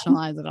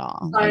rationalize it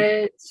all.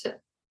 But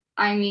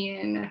I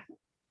mean,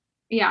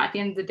 yeah, at the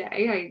end of the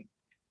day, I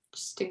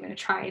just am going to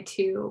try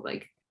to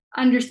like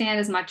understand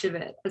as much of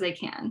it as I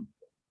can.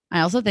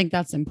 I also think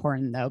that's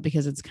important though,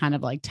 because it's kind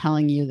of like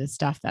telling you the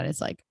stuff that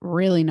is like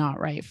really not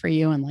right for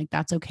you. And like,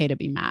 that's okay to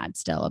be mad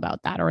still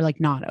about that, or like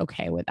not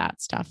okay with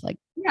that stuff. Like,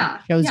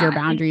 shows your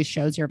boundaries,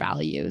 shows your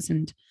values,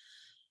 and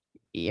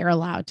you're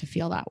allowed to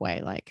feel that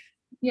way. Like,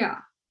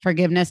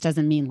 forgiveness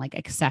doesn't mean like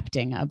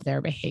accepting of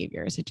their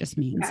behaviors. It just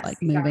means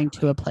like moving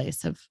to a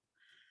place of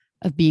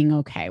being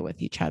okay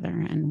with each other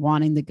and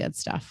wanting the good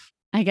stuff.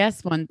 I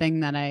guess one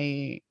thing that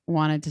I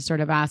wanted to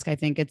sort of ask, I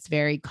think it's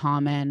very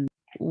common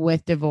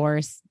with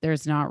divorce.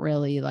 There's not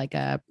really like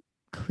a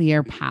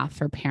clear path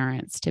for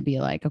parents to be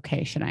like,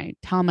 okay, should I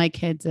tell my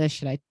kids this?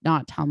 Should I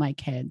not tell my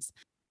kids?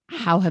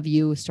 How have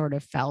you sort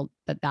of felt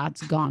that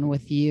that's gone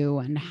with you?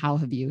 And how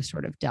have you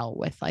sort of dealt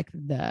with like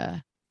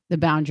the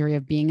boundary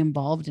of being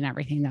involved in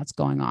everything that's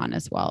going on,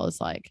 as well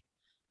as like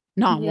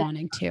not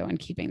wanting to and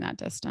keeping that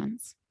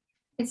distance?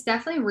 It's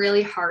definitely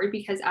really hard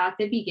because at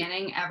the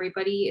beginning,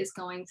 everybody is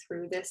going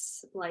through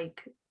this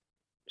like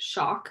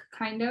shock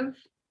kind of.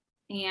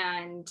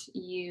 And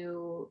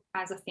you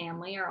as a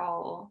family are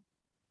all,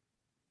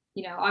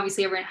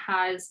 obviously everyone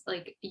has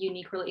like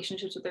unique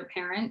relationships with their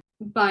parent.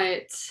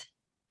 But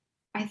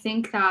I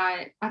think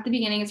that at the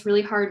beginning, it's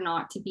really hard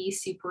not to be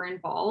super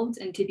involved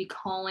and to be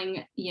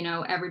calling,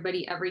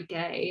 everybody every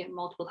day,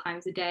 multiple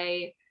times a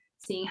day,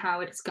 seeing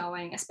how it's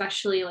going,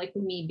 especially like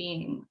with me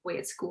being away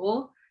at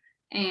school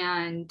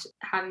and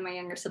having my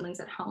younger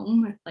siblings at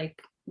home with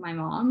like my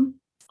mom.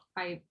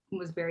 I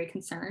was very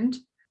concerned.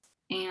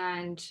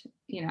 And,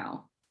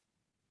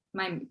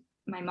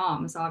 my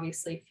mom was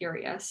obviously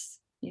furious.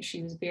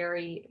 She was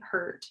very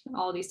hurt,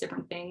 all these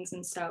different things.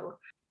 And so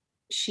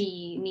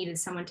she needed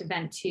someone to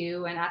vent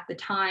to. And at the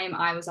time,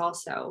 I was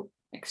also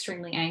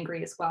extremely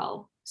angry as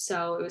well.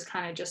 So it was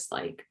kind of just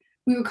like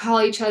we would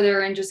call each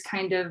other and just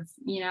kind of,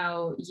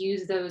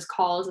 use those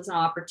calls as an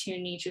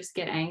opportunity to just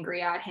get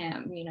angry at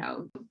him.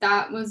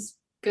 That was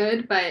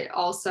good. But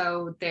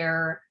also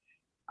there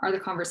are the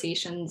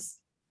conversations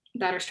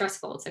that are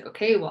stressful. It's like,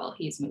 okay, well,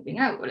 he's moving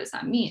out. What does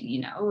that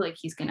mean? Like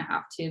he's going to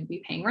have to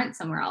be paying rent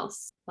somewhere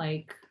else.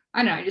 Like, I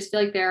don't know. I just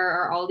feel like there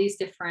are all these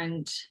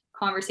different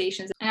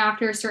conversations. And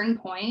after a certain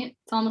point,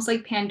 it's almost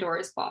like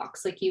Pandora's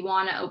box. Like you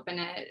want to open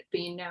it,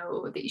 but you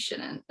know that you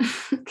shouldn't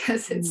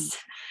because it's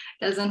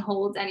doesn't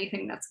hold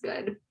anything that's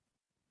good.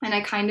 And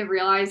I kind of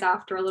realized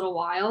after a little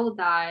while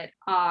that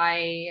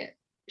I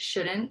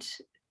shouldn't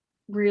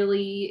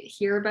really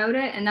hear about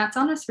it. And that's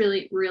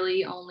honestly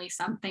really only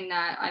something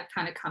that I've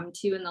kind of come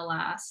to in the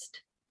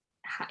last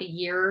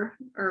year,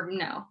 or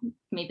no,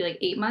 maybe like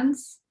 8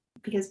 months.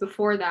 Because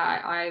before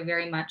that, I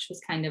very much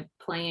was kind of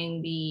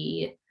playing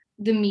the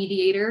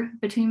mediator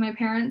between my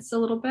parents a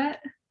little bit.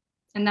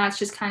 And that's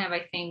just kind of,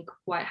 I think,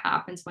 what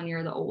happens when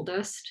you're the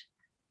oldest.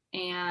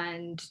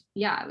 And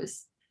yeah, it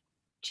was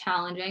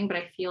challenging, but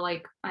I feel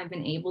like I've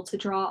been able to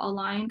draw a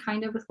line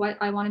kind of with what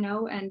I want to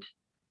know and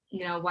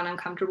what I'm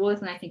comfortable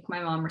with. And I think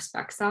my mom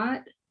respects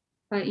that.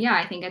 But yeah,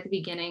 I think at the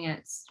beginning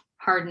it's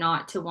hard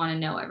not to want to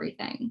know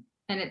everything.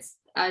 And it's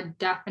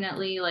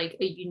definitely like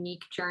a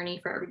unique journey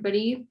for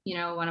everybody.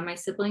 One of my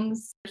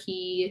siblings,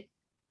 he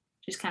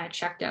just kind of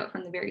checked out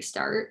from the very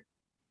start,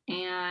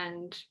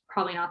 and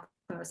probably not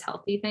the most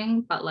healthy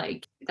thing, but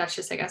like that's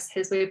just, I guess,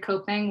 his way of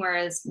coping.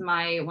 Whereas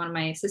one of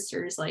my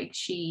sisters, like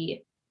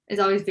she is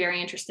always very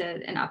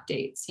interested in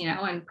updates,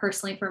 and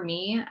personally for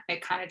me,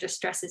 it kind of just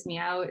stresses me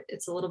out.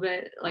 It's a little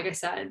bit, like I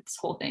said, this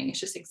whole thing is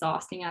just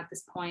exhausting at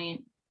this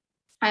point.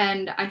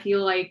 And I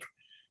feel like,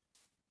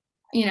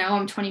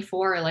 I'm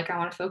 24, like I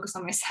want to focus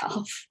on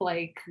myself.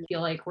 Like I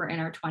feel like we're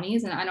in our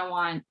 20s and I don't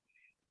want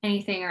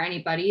anything or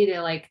anybody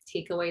to like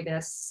take away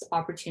this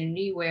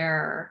opportunity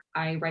where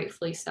I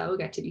rightfully so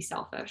get to be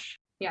selfish.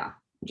 Yeah.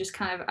 Just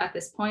kind of at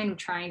this point, I'm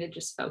trying to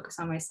just focus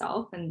on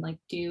myself and like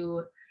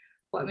do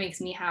what makes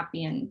me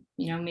happy. And,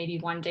 maybe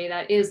one day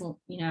that is,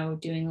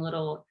 doing a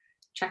little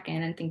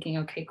check-in and thinking,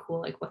 okay, cool.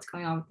 Like what's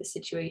going on with the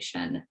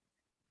situation?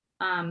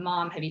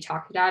 Mom, have you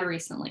talked to dad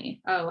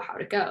recently? Oh,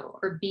 how'd it go?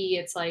 Or B,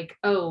 it's like,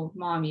 oh,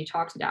 mom, you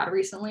talked to dad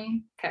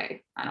recently?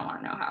 Okay. I don't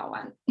want to know how it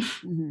went.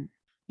 Mm-hmm.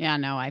 Yeah,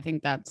 no, I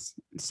think that's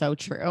so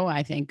true.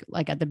 I think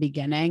like at the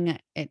beginning,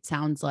 it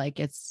sounds like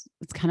it's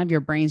kind of your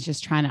brain's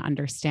just trying to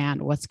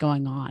understand what's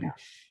going on. Yeah.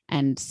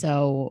 And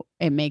so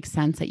it makes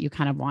sense that you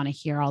kind of want to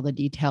hear all the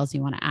details,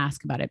 you want to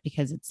ask about it,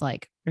 because it's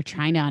like you're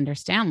trying to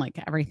understand,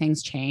 like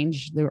everything's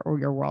changed, or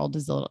your world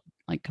is a little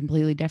like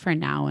completely different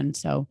now. And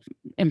so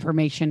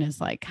information is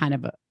like kind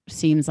of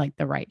seems like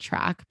the right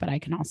track, but I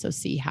can also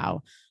see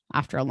how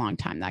after a long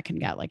time that can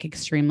get like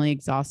extremely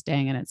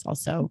exhausting. And it's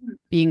also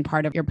being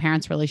part of your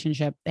parents'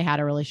 relationship. They had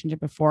a relationship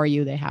before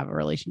you, they have a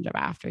relationship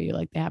after you,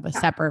 like they have a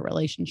separate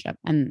relationship.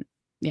 And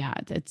yeah,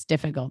 it's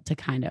difficult to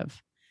kind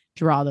of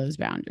draw those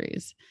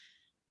boundaries.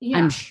 Yeah.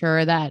 I'm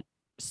sure that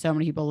so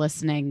many people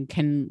listening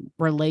can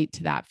relate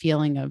to that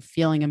feeling of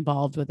feeling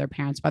involved with their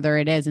parents, whether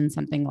it is in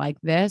something like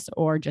this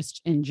or just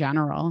in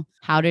general.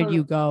 How did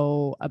you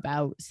go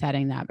about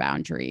setting that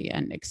boundary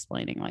and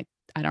explaining, like,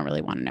 I don't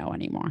really want to know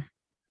anymore?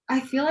 I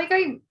feel like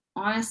I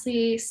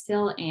honestly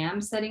still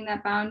am setting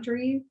that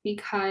boundary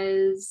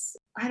because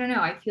I don't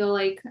know. I feel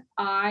like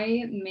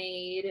I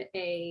made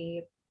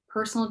a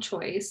personal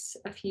choice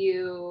like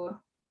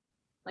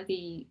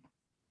a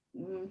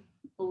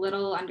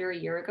little under a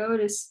year ago.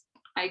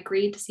 I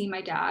agreed to see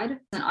my dad,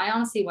 and I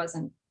honestly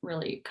wasn't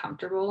really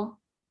comfortable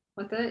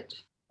with it,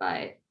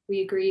 but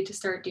we agreed to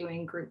start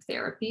doing group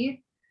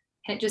therapy,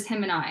 just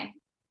him and I.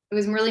 It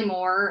was really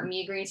more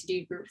me agreeing to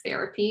do group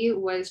therapy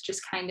was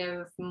just kind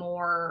of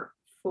more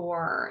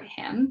for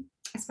him,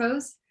 I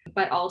suppose,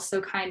 but also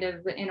kind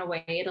of in a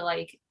way to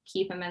like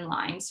keep him in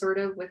line sort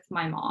of with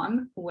my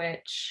mom,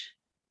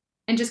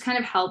 and just kind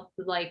of help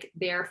like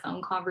their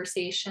phone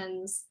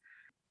conversations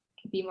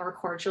be more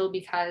cordial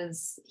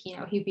because,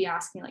 he'd be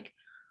asking like,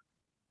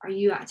 are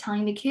you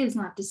telling the kids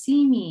not to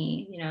see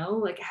me?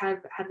 Like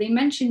have they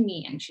mentioned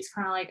me? And she's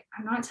kind of like,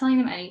 I'm not telling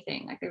them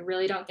anything. Like, I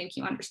really don't think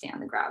you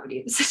understand the gravity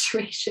of the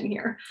situation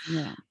here.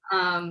 Yeah.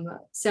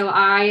 So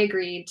I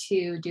agreed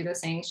to do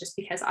those things just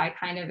because I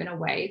kind of, in a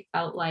way,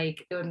 felt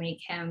like it would make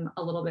him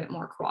a little bit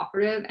more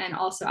cooperative. And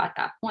also at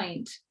that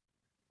point,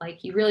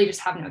 like, you really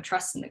just have no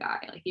trust in the guy.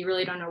 Like, you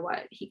really don't know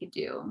what he could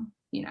do.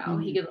 He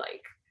could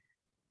like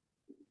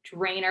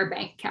drain our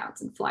bank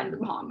accounts and fly to the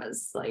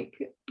Bahamas. Like,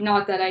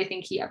 not that I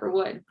think he ever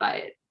would,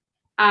 but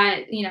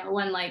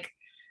when like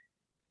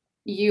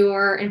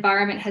your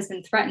environment has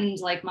been threatened,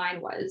 like mine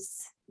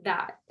was,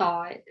 that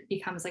thought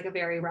becomes like a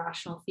very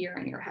rational fear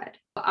in your head.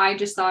 I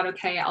just thought,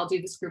 okay, I'll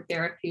do this group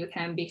therapy with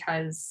him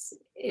because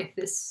if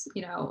this,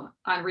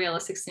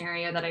 unrealistic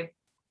scenario that I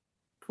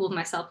fooled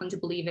myself into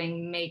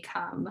believing may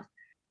come,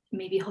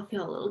 maybe he'll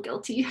feel a little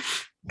guilty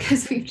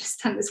because we've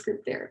just done this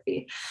group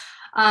therapy.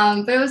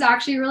 But it was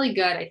actually really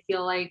good. I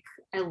feel like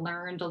I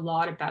learned a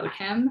lot about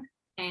him,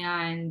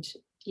 and,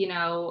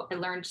 I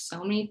learned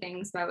so many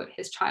things about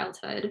his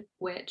childhood,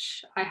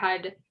 which I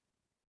had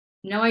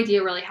no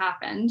idea really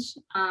happened.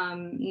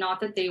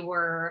 Not that they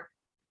were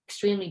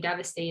extremely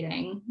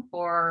devastating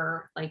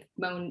or like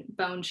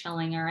bone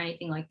chilling or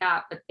anything like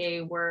that, but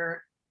they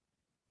were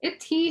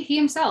He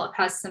himself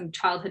has some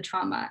childhood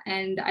trauma,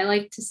 and I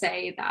like to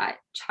say that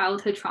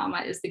childhood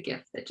trauma is the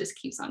gift that just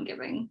keeps on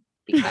giving,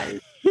 because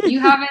you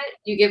have it,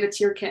 you give it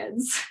to your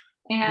kids.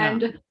 Yeah.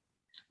 And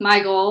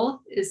my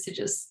goal is to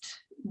just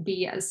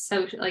be as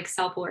like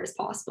self-aware as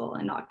possible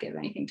and not give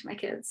anything to my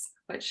kids,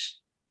 which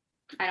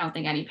I don't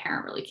think any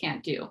parent really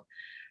can't do.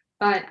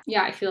 But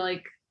yeah, I feel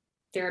like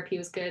therapy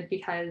was good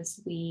because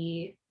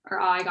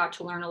I got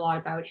to learn a lot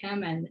about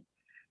him. And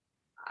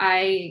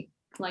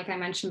like I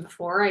mentioned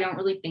before, I don't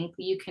really think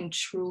that you can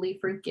truly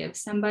forgive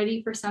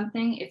somebody for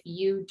something if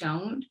you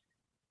don't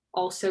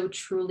also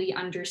truly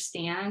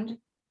understand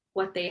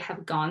what they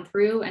have gone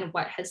through and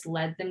what has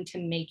led them to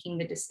making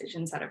the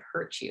decisions that have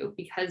hurt you,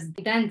 because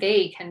then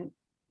they can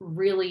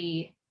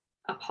really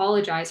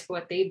apologize for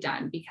what they've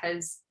done,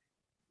 because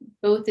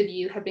both of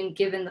you have been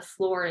given the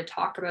floor to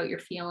talk about your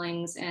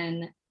feelings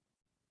in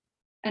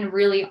a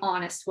really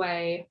honest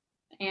way.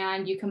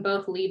 And you can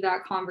both leave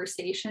that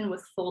conversation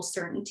with full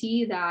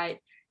certainty that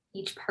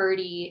each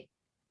party,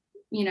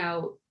 you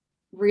know,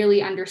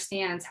 really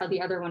understands how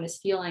the other one is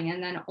feeling.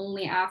 And then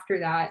only after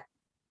that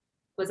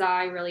was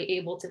I really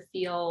able to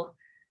feel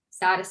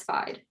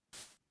satisfied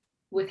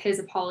with his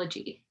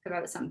apology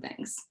about some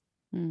things.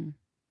 Mm.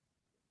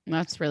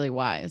 That's really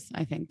wise.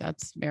 I think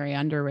that's very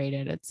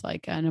underrated. It's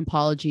like an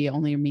apology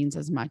only means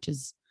as much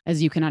as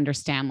you can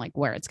understand like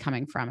where it's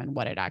coming from and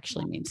what it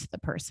actually means to the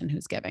person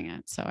who's giving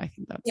it. So I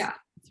think that's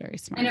very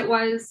smart. And it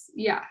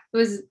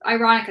was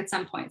ironic at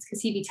some points,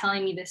 because he'd be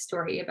telling me this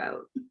story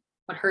about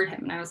what hurt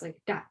him. And I was like,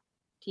 Dad,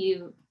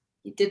 you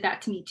did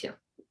that to me too.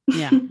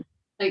 Yeah.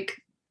 Like,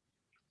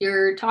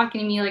 you're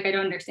talking to me like I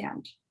don't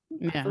understand.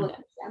 Yeah. I fully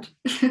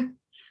understand.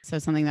 So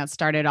something that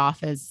started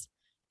off as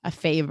a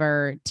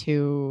favor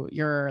to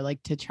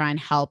to try and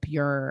help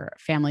your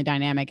family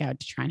dynamic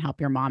out, to try and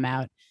help your mom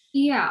out,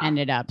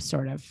 ended up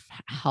sort of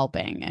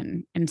helping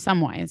and in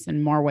some ways,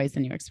 in more ways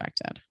than you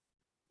expected.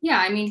 Yeah,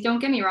 I mean, don't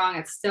get me wrong,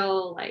 it's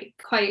still like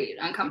quite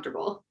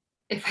uncomfortable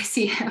if I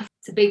see him.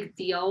 It's a big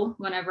deal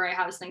whenever I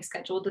have something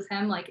scheduled with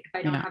him. Like, if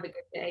I don't have a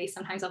good day,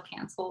 sometimes I'll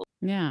cancel.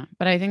 Yeah,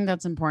 but I think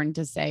that's important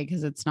to say,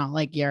 because it's not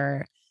like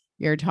you're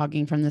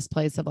talking from this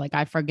place of like,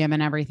 I've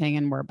forgiven everything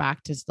and we're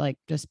back to like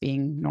just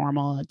being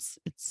normal. It's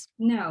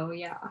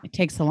it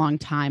takes a long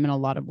time and a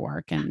lot of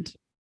work, and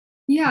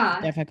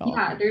difficult.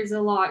 Yeah, there's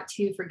a lot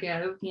to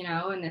forgive,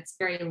 and it's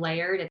very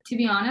layered. To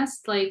be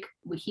honest, like,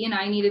 he and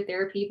I needed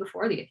therapy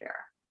before the affair.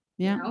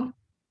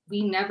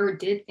 We never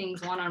did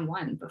things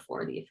one-on-one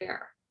before the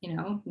affair.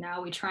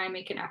 Now we try and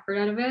make an effort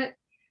out of it.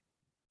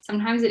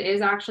 Sometimes it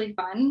is actually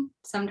fun,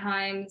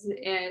 sometimes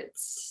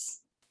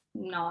it's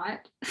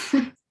not.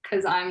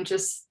 Because I'm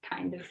just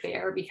kind of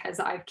there because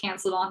I've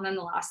canceled on them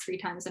the last 3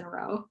 times in a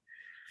row.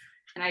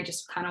 And I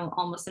just kind of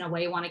almost in a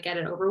way want to get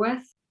it over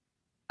with.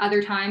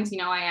 Other times,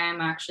 I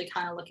am actually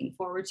kind of looking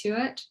forward to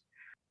it.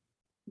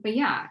 But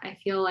yeah, I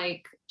feel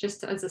like,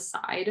 just as a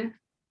side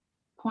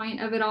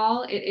point of it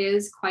all, it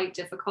is quite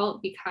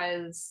difficult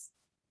because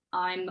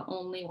I'm the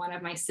only one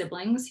of my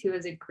siblings who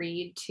has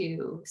agreed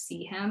to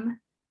see him.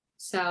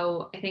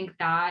 So I think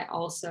that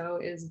also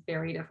is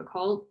very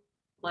difficult.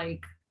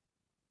 Like,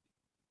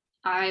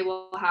 I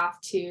will have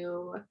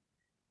to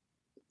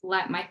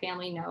let my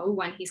family know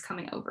when he's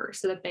coming over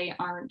so that they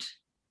aren't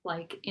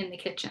like in the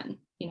kitchen.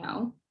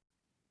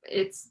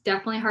 It's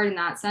definitely hard in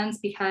that sense,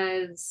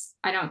 because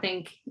I don't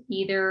think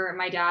either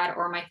my dad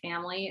or my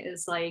family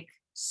is like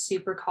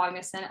super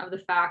cognizant of the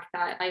fact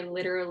that I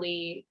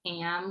literally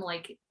am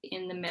like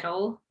in the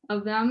middle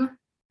of them.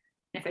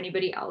 If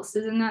anybody else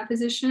is in that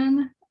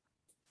position,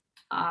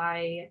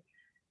 I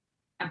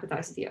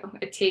empathize with you.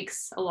 It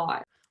takes a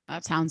lot.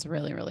 That sounds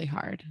really, really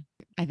hard.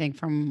 I think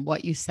from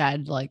what you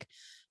said, like,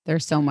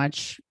 there's so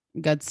much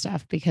good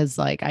stuff, because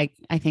like, I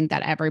think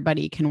that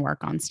everybody can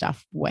work on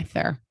stuff with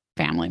their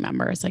family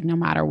members, like no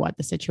matter what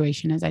the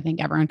situation is. I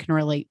think everyone can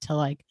relate to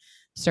like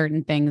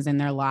certain things in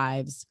their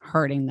lives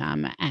hurting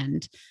them,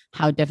 and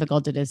how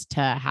difficult it is to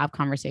have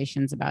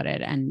conversations about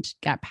it and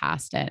get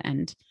past it,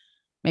 and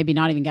maybe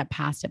not even get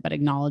past it, but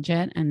acknowledge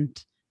it. And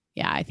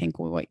yeah, I think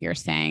what you're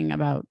saying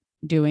about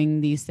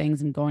doing these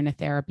things and going to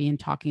therapy and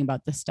talking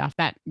about the stuff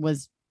that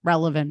was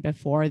relevant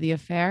before the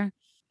affair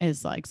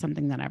is like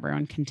something that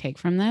everyone can take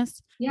from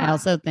this. I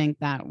also think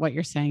that what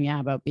you're saying,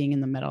 about being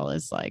in the middle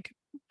is like,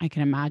 I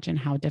can imagine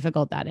how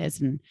difficult that is.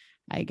 And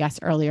I guess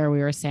earlier we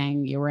were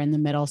saying you were in the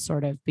middle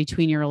sort of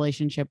between your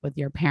relationship with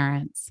your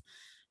parents,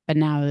 but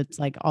now it's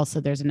like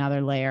also there's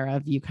another layer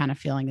of you kind of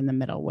feeling in the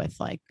middle with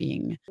like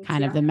being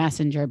kind of the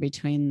messenger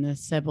between the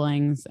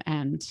siblings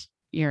and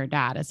your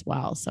dad as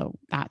well. So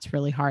that's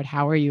really hard.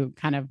 How are you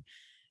kind of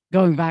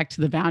going back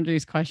to the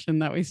boundaries question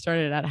that we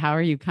started at? How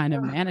are you kind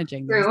of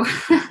managing this?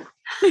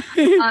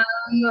 I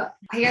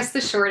guess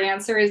the short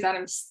answer is that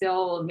I'm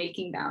still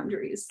making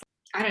boundaries.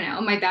 I don't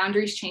know. My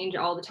boundaries change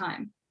all the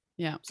time.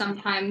 Yeah.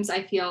 Sometimes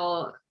I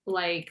feel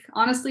like,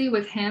 honestly,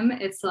 with him,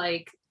 it's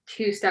like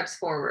 2 steps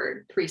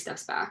forward, 3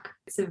 steps back.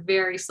 It's a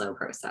very slow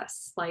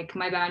process. Like,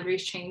 my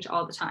boundaries change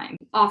all the time.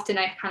 Often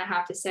I kind of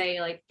have to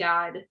say like,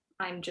 Dad,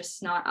 I'm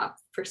just not up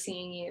for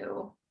seeing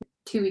you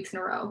 2 weeks in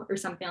a row or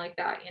something like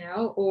that, you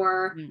know,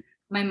 or Mm.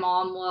 my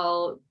mom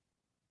will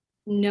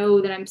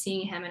know that I'm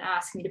seeing him and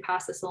ask me to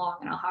pass this along.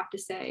 And I'll have to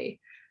say,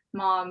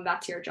 Mom,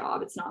 that's your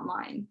job. It's not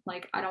mine.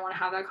 Like, I don't want to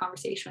have that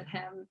conversation with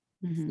him.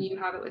 Mhm. You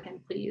have it with him,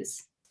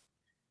 please.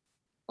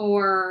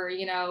 Or,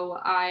 you know,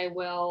 I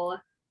will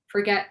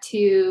forget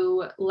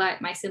to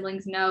let my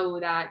siblings know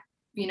that,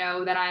 you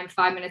know, that I'm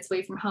 5 minutes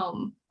away from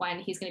home when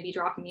he's going to be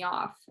dropping me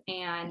off.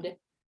 And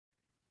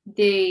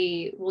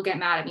they will get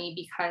mad at me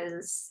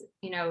because,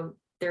 you know,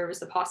 there was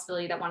the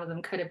possibility that one of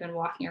them could have been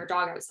walking our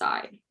dog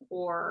outside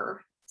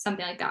or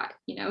something like that,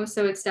 you know?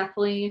 So it's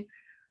definitely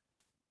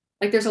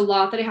like there's a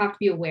lot that I have to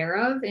be aware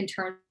of in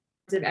terms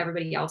of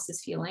everybody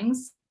else's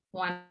feelings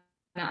when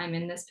I'm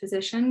in this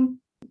position,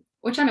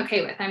 which I'm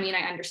okay with. I mean,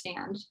 I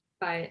understand.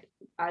 But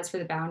as for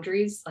the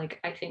boundaries, like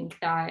I think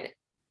that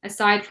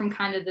aside from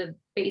kind of the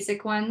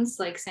basic ones,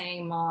 like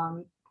saying,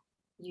 Mom,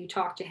 you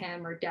talk to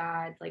him, or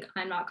Dad, like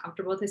I'm not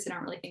comfortable with this. I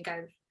don't really think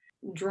I've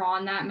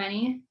drawn that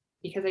many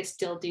because I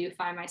still do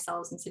find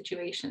myself in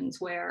situations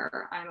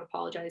where I'm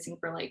apologizing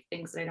for like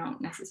things that I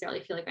don't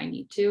necessarily feel like I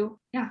need to.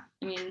 Yeah.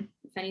 I mean,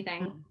 if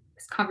anything,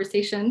 this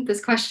conversation,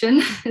 this question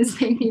has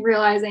made me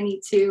realize I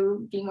need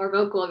to be more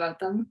vocal about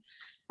them.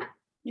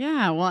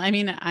 Yeah, well, I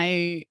mean,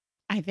 I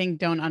think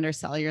don't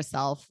undersell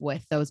yourself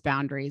with those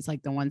boundaries,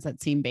 like the ones that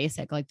seem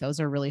basic. Like those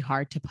are really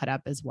hard to put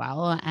up as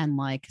well. And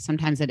like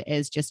sometimes it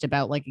is just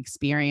about like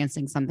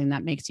experiencing something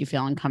that makes you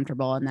feel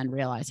uncomfortable and then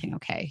realizing,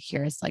 okay,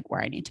 here's like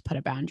where I need to put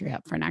a boundary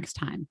up for next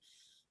time.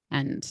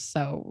 And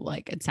so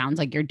like it sounds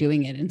like you're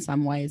doing it in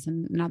some ways,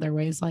 and in other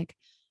ways, like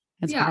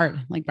it's Yeah,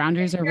 hard. Like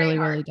boundaries it's are very really,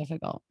 hard. really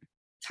difficult.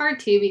 It's hard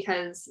too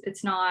because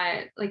it's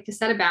not like to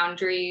set a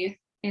boundary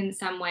in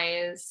some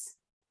ways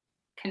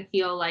can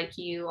feel like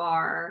you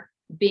are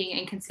being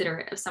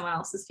inconsiderate of someone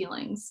else's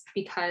feelings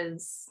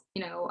because,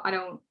 you know,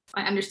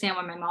 I understand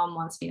why my mom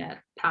wants me to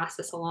pass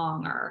this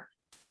along or,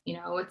 you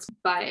know,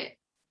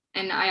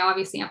 and I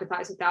obviously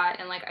empathize with that.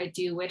 And like, I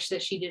do wish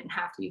that she didn't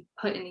have to be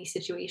put in these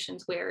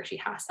situations where she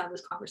has to have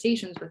those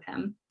conversations with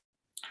him.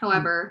 Mm,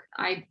 However,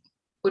 I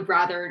would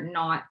rather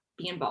not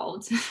be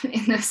involved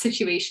in those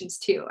situations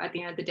too at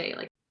the end of the day.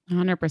 Like,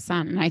 100%.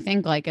 And I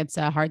think like it's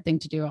a hard thing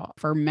to do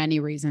for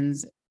many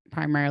reasons.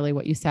 Primarily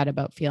what you said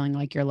about feeling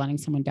like you're letting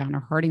someone down or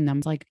hurting them.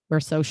 It's like we're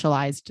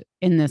socialized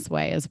in this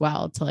way as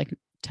well to like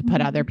to put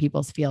other mhm.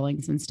 people's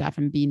feelings and stuff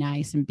and be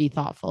nice and be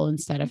thoughtful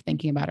instead of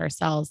thinking about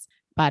ourselves.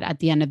 But at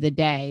the end of the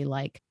day,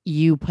 like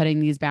you putting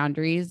these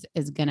boundaries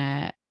is going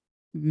to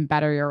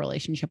better your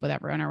relationship with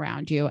everyone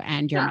around you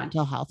and your Yeah.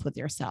 mental health with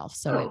yourself.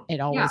 So Oh, it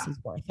yeah. always is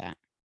worth it.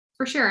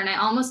 For sure. And I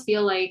almost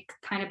feel like,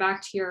 kind of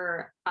back to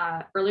your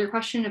earlier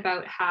question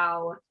about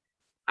how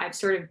I've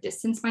sort of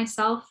distanced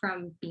myself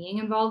from being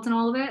involved in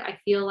all of it. I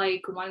feel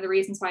like one of the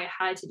reasons why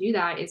I had to do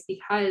that is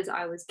because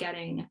I was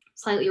getting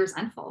slightly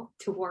resentful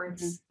Mhm.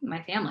 towards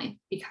my family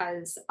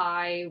because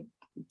I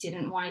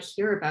didn't want to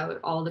hear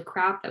about all the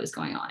crap that was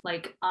going on.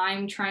 Like,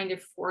 I'm trying to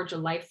forge a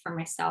life for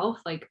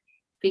myself, like,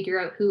 figure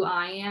out who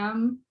I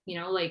am, you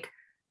know, like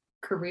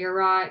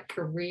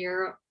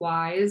career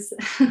wise,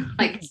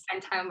 like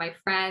spend time with my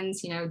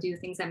friends, you know, do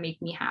things that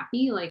make me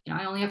happy. Like, you know,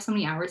 I only have so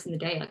many hours in the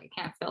day. Like, I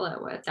can't fill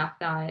it with stuff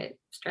that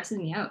stresses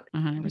me out.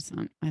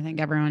 100%. I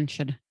think everyone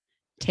should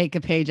take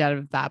a page out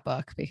of that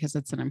book because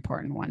it's an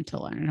important one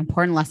to learn, an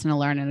important lesson to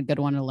learn, and a good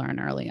one to learn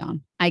early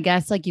on. I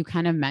guess, like you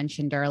kind of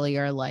mentioned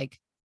earlier, like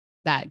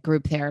that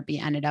group therapy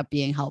ended up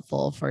being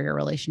helpful for your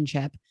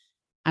relationship.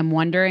 I'm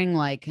wondering,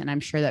 like, and I'm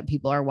sure that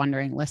people are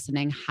wondering,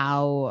 listening,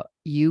 how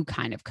you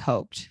kind of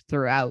coped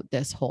throughout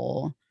this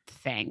whole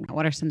thing.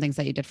 What are some things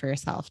that you did for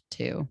yourself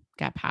to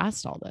get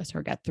past all this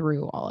or get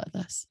through all of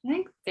this? I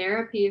think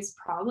therapy is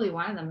probably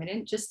one of them. I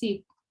didn't just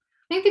see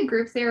I think the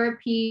group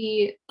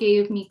therapy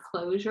gave me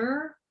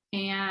closure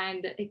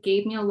and it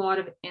gave me a lot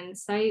of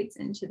insights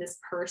into this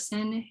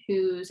person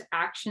whose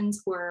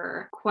actions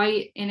were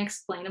quite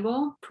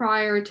inexplainable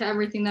prior to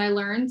everything that I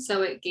learned.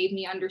 So it gave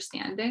me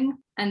understanding.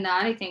 And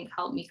that I think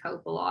helped me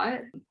cope a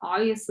lot.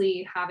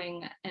 Obviously,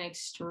 having an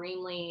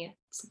extremely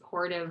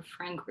supportive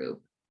friend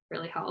group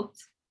really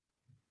helped.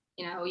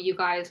 You know, you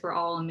guys were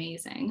all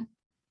amazing.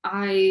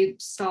 I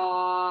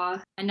saw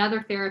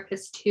another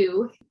therapist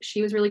too.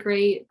 She was really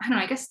great. I don't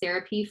know, I guess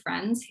therapy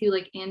friends who,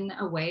 like, in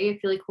a way, I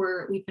feel like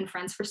we've been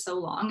friends for so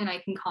long and I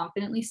can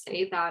confidently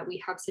say that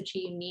we have such a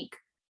unique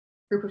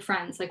group of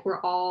friends. Like,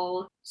 we're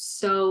all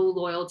so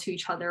loyal to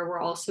each other. We're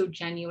all so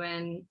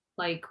genuine.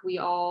 Like, we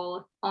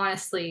all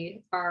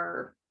honestly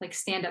are like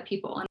stand-up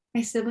people. And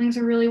my siblings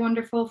are really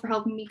wonderful for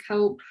helping me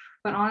cope.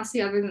 But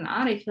honestly, other than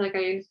that, I feel like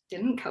I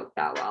didn't cope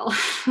that well.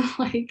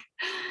 Like,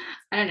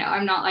 I don't know.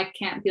 I'm not like,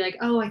 can't be like,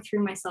 oh, I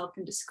threw myself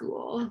into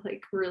school.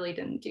 Like, really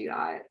didn't do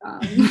that.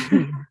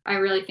 I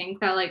really think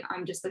that like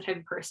I'm just the type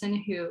of person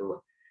who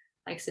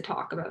likes to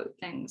talk about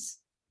things.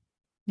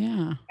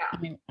 Yeah. I Yeah.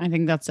 mean, I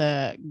think that's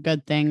a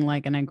good thing,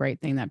 like, and a great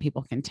thing that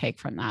people can take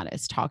from that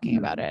is talking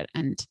about Mhm. it.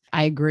 And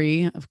I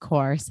agree, of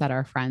course, that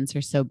our friends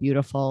are so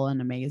beautiful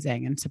and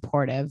amazing and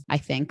supportive. I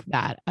think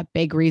that a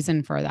big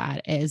reason for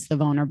that is the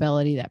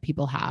vulnerability that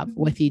people have Mhm.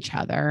 with each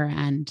other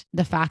and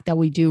the fact that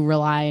we do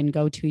rely and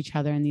go to each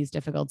other in these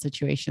difficult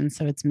situations.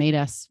 So it's made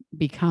us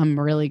become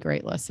really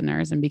great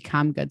listeners and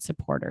become good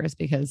supporters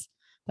because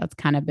that's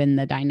kind of been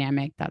the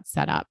dynamic that's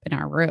set up in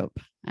our group.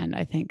 And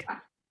I think Yeah.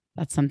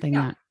 that's something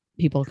Yeah. that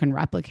people can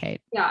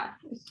replicate. Yeah,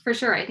 for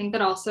sure. I think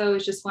that also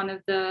is just one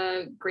of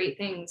the great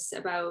things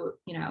about,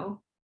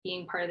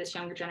 being part of this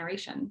younger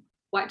generation.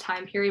 What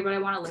time period would I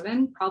want to live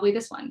in? Probably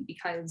this one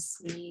because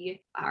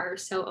we are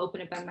so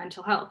open about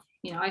mental health.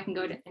 I can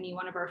go to any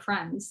one of our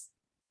friends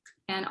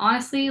and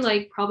honestly,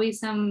 like probably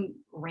some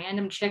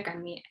random chick I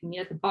meet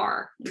at the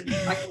bar. And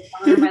I can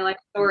tell her my life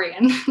story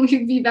and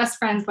we'd be best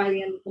friends by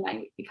the end of the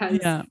night because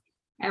Yeah.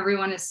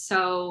 everyone is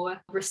so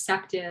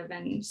receptive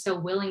and so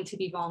willing to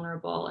be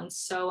vulnerable and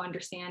so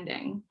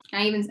understanding.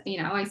 I even,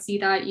 I see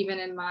that even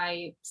in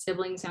my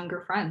siblings'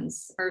 younger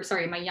friends, or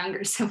sorry, my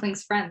younger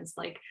siblings' friends,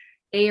 like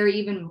they are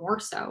even more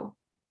so.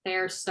 They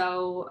are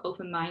so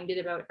open minded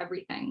about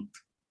everything.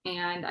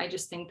 And I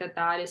just think that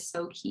that is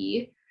so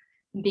key,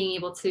 being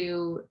able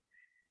to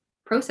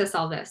process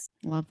all this.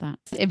 Love that.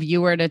 If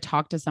you were to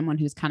talk to someone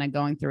who's kind of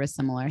going through a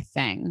similar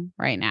thing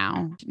right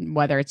now,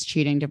 whether it's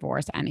cheating,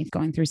 divorce, anything,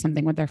 going through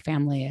something with their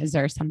family, is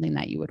there something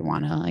that you would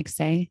want to like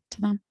say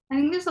to them? I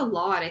think there's a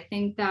lot. I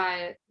think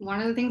that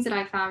one of the things that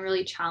I found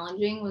really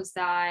challenging was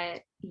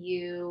that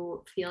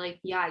you feel like,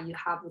 yeah, you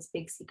have this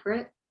big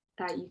secret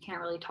that you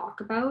can't really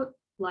talk about.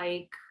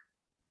 Like,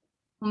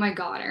 oh my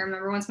God, I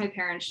remember once my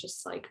parents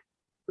just like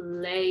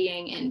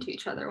laying into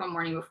each other one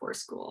morning before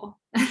school.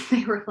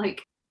 They were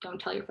like, don't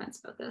tell your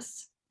friends about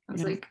this. I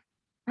was Yeah. like,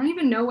 I don't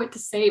even know what to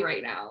say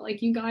right now.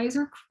 Like, you guys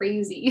are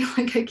crazy.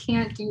 Like, I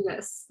can't do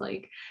this.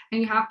 Like, and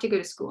you have to go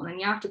to school and then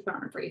you have to put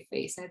on a brave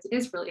face. And it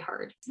is really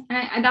hard.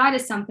 And that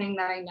is something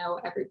that I know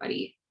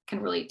everybody can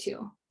relate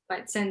to.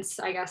 But since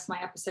I guess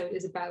my episode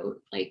is about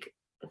like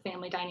the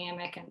family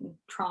dynamic and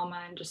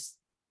trauma and just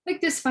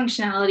like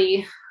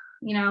dysfunctionality,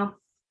 you know,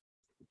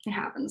 it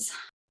happens.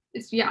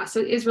 Yeah,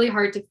 so it's really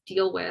hard to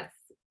deal with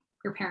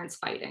your parents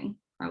fighting.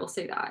 I will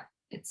say that.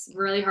 It's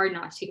really hard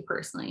not to take it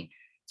personally.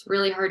 It's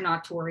really hard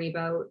not to worry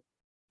about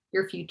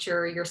your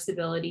future, your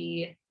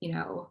stability,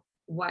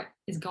 what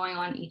is going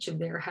on in each of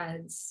their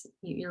heads.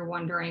 You're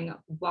wondering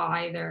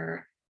why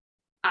they're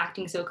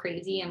acting so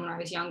crazy. And when I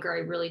was younger, I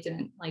really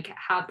didn't like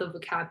have the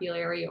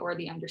vocabulary or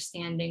the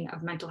understanding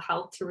of mental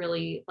health to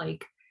really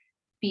like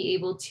be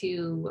able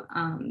to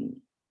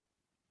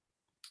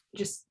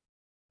just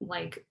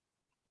like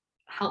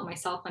help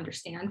myself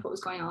understand what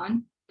was going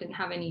on. Didn't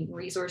have any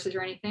resources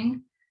or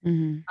anything.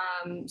 Hmm.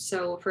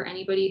 So for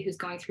anybody who's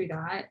going through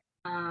that,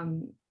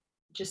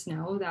 just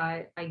know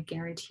that I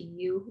guarantee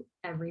you,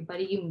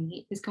 everybody you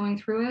meet is going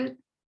through it.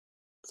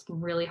 It's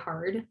really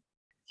hard.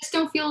 Just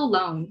don't feel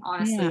alone,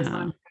 honestly, is what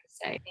I'm Yeah. trying to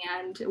say.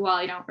 And while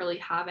I don't really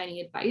have any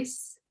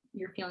advice,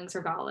 your feelings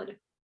are valid.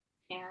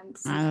 And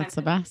sometimes That's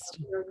the that's best.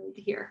 what you really need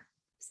to hear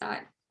is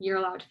that you're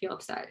allowed to feel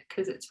upset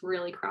because it's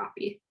really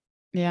crappy.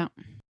 Yeah.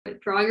 But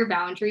draw your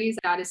boundaries.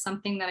 That is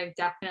something that I've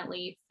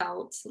definitely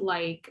felt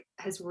like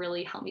has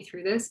really helped me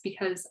through this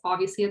because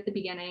obviously at the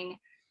beginning,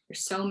 you're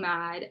so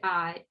mad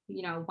at,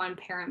 one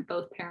parent,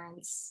 both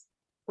parents,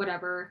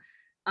 whatever.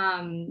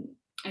 Um,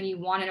 and you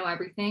want to know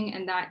everything.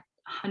 And that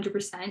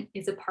 100%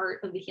 is a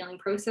part of the healing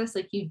process.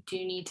 Like you do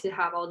need to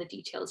have all the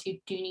details. You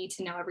do need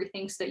to know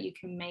everything so that you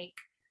can make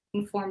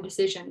informed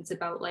decisions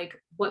about like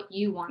what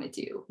you want to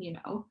do,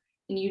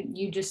 and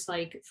you just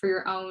like for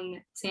your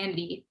own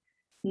sanity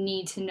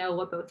need to know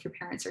what both your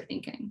parents are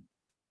thinking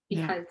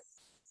Yeah. because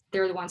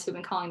they're the ones who've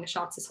been calling the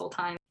shots this whole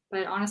time.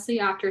 But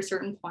honestly, after a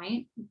certain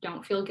point,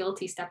 don't feel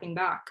guilty stepping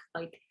back.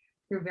 Like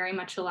you're very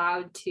much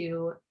allowed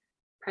to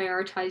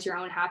prioritize your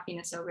own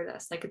happiness over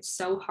this. Like it's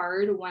so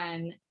hard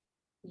when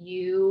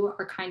you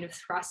are kind of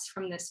thrust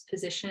from this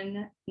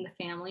position in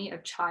the family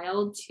of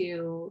child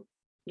to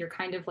you're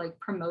kind of like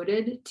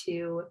promoted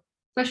to,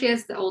 especially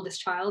as the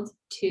oldest child,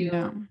 Yeah.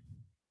 to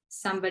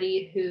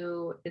somebody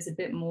who is a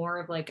bit more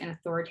of like an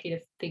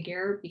authoritative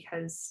figure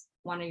because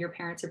one of your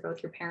parents or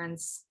both your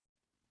parents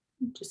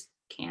just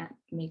can't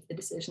make the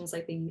decisions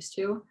like they used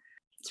to.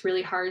 It's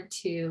really hard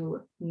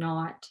to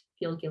not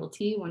feel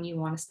guilty when you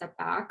want to step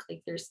back.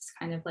 Like there's this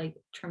kind of like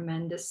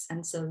tremendous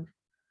sense of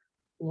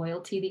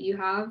loyalty that you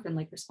have and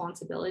like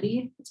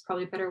responsibility. It's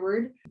probably a better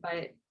word.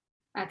 But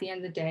at the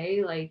end of the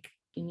day, like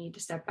you need to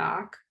step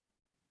back.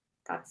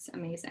 That's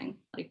amazing.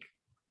 Like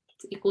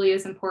it's equally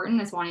as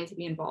important as wanting to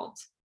be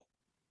involved.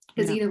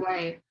 Because Yeah. either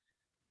way,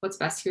 what's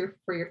best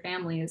for your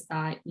family is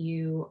that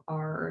you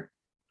are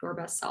your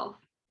best self.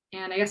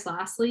 And I guess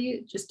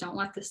lastly, just don't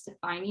let this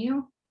define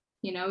you.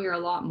 You're a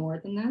lot more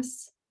than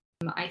this.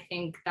 I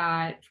think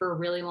that for a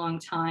really long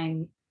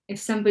time, if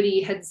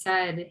somebody had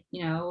said,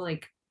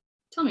 like,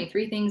 tell me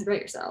three things about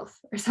yourself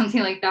or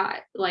something like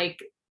that,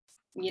 like,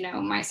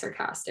 my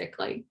sarcastic,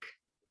 like,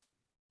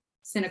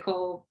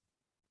 cynical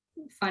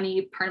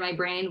funny part of my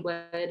brain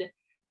would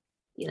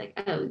be like,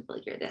 oh, well,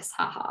 you're this,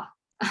 haha.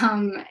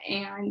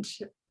 And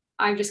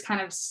I've just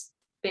kind of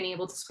been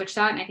able to switch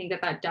that. And I think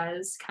that that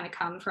does kind of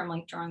come from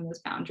like drawing those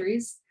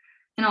boundaries.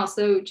 And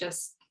also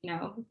just,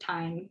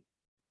 time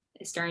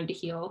is starting to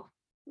heal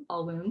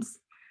all wounds.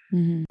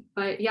 Mm-hmm.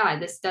 But yeah,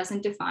 this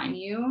doesn't define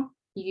you.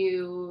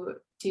 You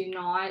do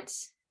not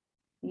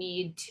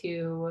need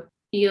to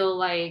feel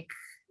like,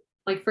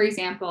 for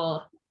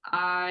example,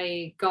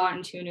 I got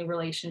into a new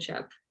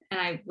relationship and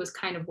I was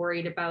kind of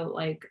worried about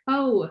like,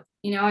 oh,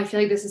 I feel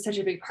like this is such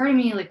a big part of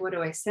me. Like, what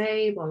do I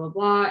say? Blah, blah,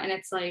 blah. And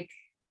it's like,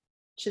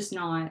 it's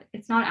not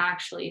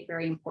actually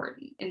very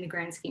important in the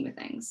grand scheme of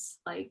things.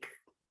 Like,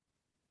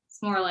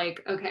 it's more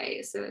like,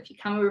 okay, so if you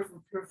come over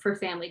for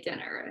family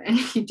dinner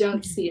and you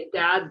don't see a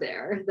dad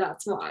there,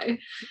 that's why.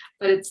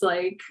 But it's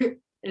like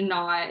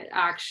not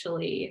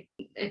actually,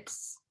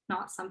 it's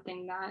not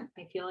something that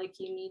I feel like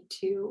you need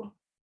to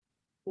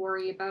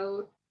worry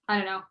about. I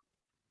don't know,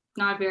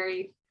 not a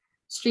very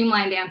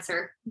streamlined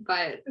answer,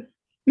 but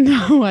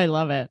no, I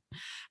love it.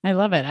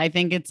 I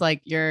think it's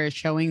like you're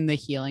showing the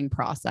healing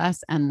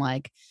process, and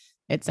like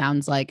it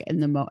sounds like in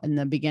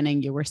the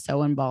beginning you were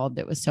so involved.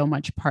 It was so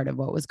much part of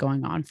what was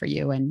going on for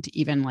you, and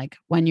even like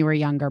when you were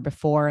younger,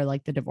 before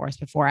like the divorce,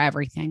 before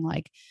everything,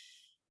 like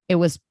it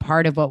was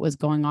part of what was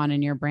going on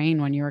in your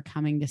brain when you were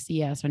coming to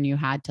see us, when you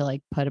had to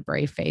like put a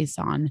brave face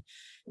on.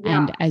 yeah.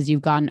 And as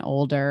you've gotten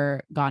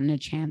older, gotten a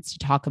chance to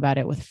talk about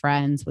it with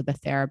friends, with a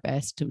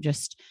therapist, to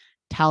just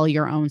tell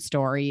your own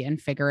story and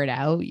figure it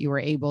out, you were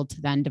able to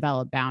then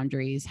develop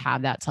boundaries,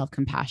 have that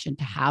self-compassion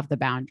to have the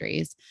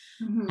boundaries.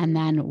 Mhm. And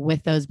then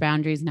with those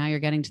boundaries, now you're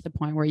getting to the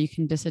point where you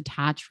can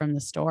disattach from the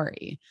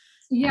story.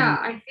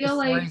 Yeah, And I feel the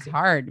like story's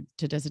hard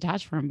to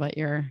disattach from, but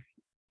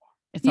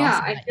it's yeah,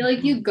 also I feel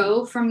like you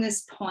go from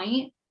this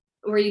point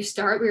where you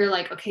start where you're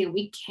like, okay,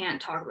 we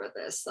can't talk about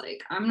this.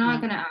 Like, I'm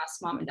not gonna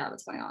ask mom and dad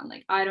what's going on.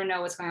 Like, I don't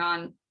know what's going on.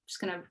 I'm just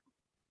gonna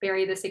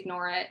bury this,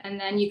 ignore it. And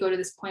then you go to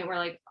this point where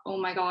like, oh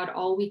my God,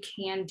 all we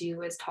can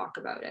do is talk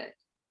about it.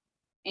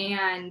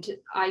 And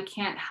I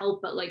can't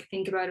help but like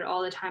think about it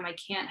all the time. I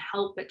can't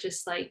help but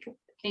just like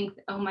think,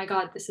 oh my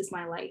God, this is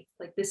my life.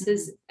 Like, this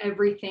is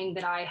everything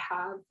that I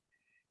have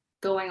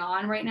going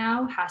on right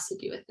now has to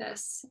do with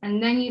this.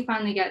 And then you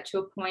finally get to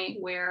a point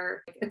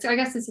where I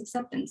guess it's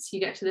acceptance. You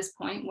get to this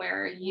point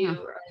where you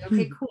are like,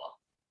 okay, cool.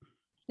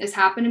 This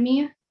happened to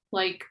me.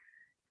 Like,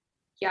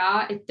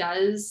 yeah, it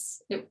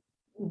does. It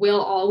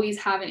will always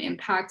have an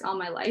impact on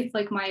my life.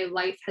 Like, my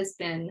life has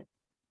been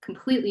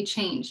completely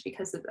changed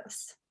because of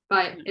this,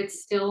 but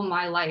it's still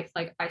my life.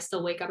 Like, I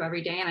still wake up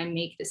every day and I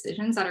make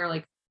decisions that are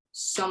like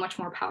so much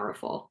more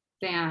powerful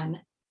than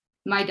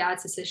my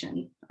dad's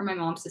decision or my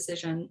mom's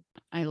decision.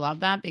 I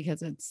love that,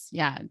 because it's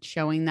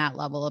showing that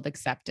level of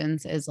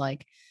acceptance is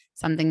like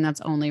something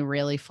that's only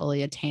really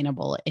fully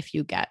attainable if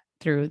you get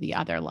through the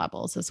other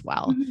levels as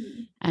well.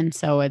 Mhm. And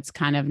so it's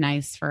kind of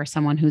nice for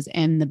someone who's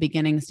in the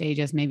beginning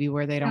stages, maybe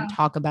where they don't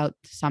talk about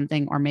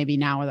something, or maybe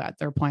now at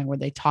their point where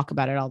they talk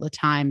about it all the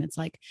time. It's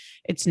like,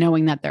 it's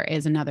knowing that there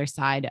is another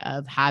side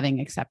of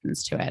having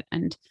acceptance to it.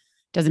 And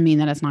doesn't mean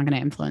that it's not going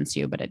to influence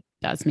you, but it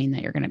does mean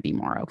that you're going to be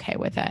more okay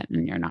with it,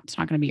 and it's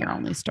not going to be your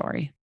only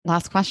story.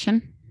 Last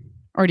question.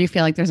 Or do you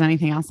feel like there's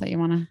anything else that you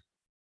want to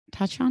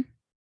touch on?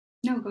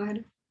 No, go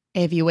ahead.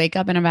 If you wake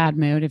up in a bad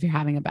mood, if you're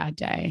having a bad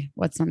day,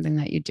 what's something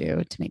that you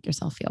do to make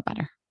yourself feel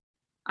better?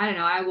 I don't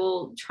know. I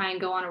will try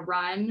and go on a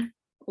run,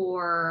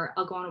 or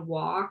I'll go on a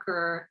walk,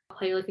 or I'll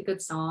play like a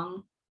good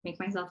song, make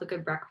myself a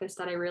good breakfast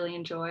that I really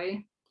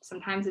enjoy.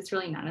 Sometimes it's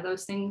really none of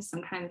those things.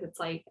 Sometimes it's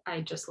like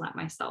I just let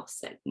myself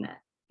sit in it.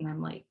 And I'm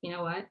like, you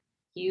know what?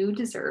 You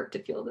deserve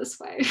to feel this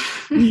way.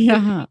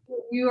 Yeah.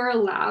 You are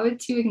allowed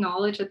to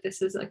acknowledge that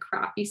this is a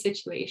crappy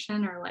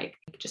situation, or like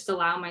just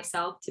allow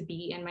myself to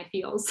be in my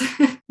feels.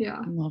 Yeah.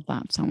 I love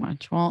that so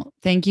much. Well,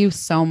 thank you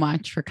so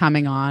much for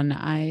coming on.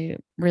 I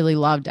really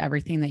loved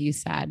everything that you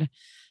said.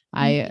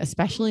 I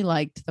especially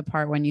liked the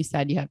part when you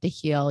said you have to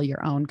heal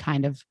your own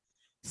kind of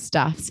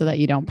stuff so that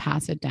you don't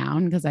pass it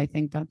down, because I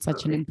think that's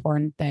such an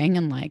important thing,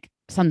 and like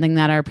something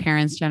that our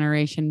parents'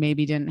 generation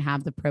maybe didn't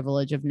have the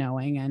privilege of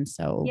knowing. And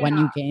so when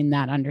you gain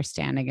that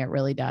understanding, it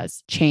really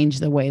does change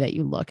the way that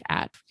you look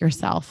at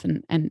yourself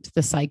and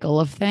the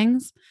cycle of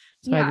things.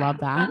 So I love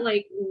that.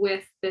 Like,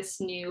 with this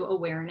new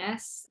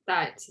awareness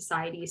that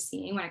society is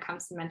seeing when it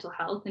comes to mental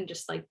health and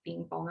just like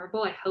being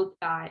vulnerable, I hope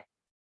that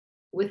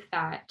with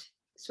that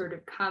sort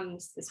of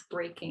comes this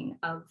breaking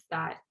of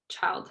that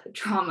childhood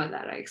trauma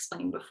that I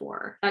explained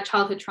before, that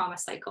childhood trauma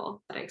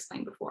cycle that I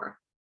explained before.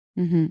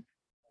 Mm-hmm.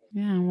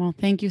 Yeah. Well,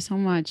 thank you so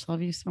much.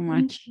 Love you so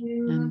much. Thank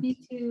you. Love you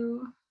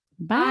too.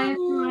 Bye.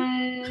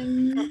 Bye,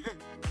 everyone.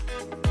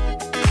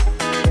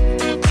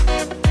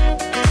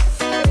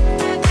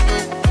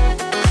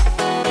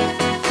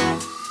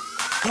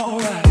 All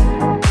right.